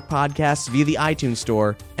Network podcasts via the iTunes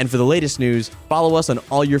Store, and for the latest news, follow us on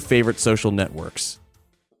all your favorite social networks.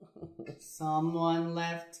 Someone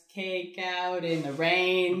left cake out in the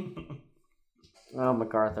rain. Oh,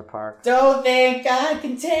 MacArthur Park. Don't think I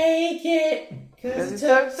can take it, cause it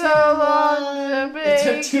took so long to bake it.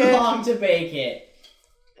 It took too long to bake it.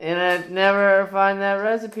 And I'd never find that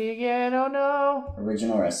recipe again, oh no.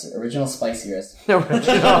 Original spicy recipe.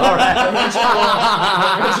 Original.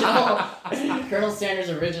 Colonel Sanders'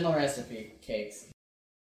 original recipe cakes.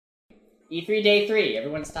 E3 Day 3.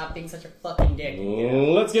 Everyone stop being such a fucking dick.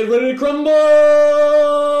 Let's get ready to crumble!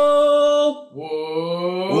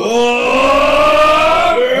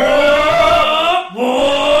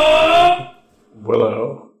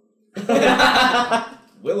 Willow.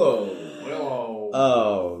 Willow.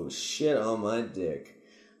 Oh, shit on my dick.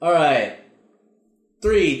 Alright.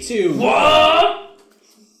 3, 2, 1!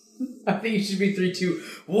 I think it should be 3, 2,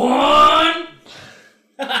 1!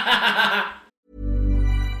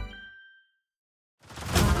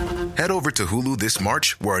 Head over to Hulu this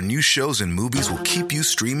March, where our new shows and movies will keep you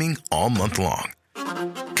streaming all month long.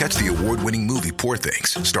 Catch the award-winning movie Poor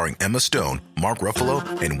Things, starring Emma Stone, Mark Ruffalo,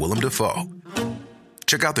 and Willem Dafoe.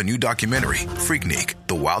 Check out the new documentary, Freaknik,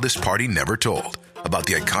 The Wildest Party Never Told, about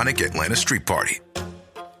the iconic Atlanta street party.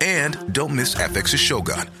 And don't miss FX's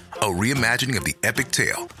Shogun, a reimagining of the epic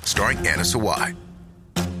tale, starring Anna Sawai.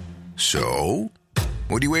 So,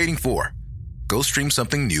 what are you waiting for? Go stream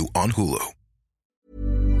something new on Hulu.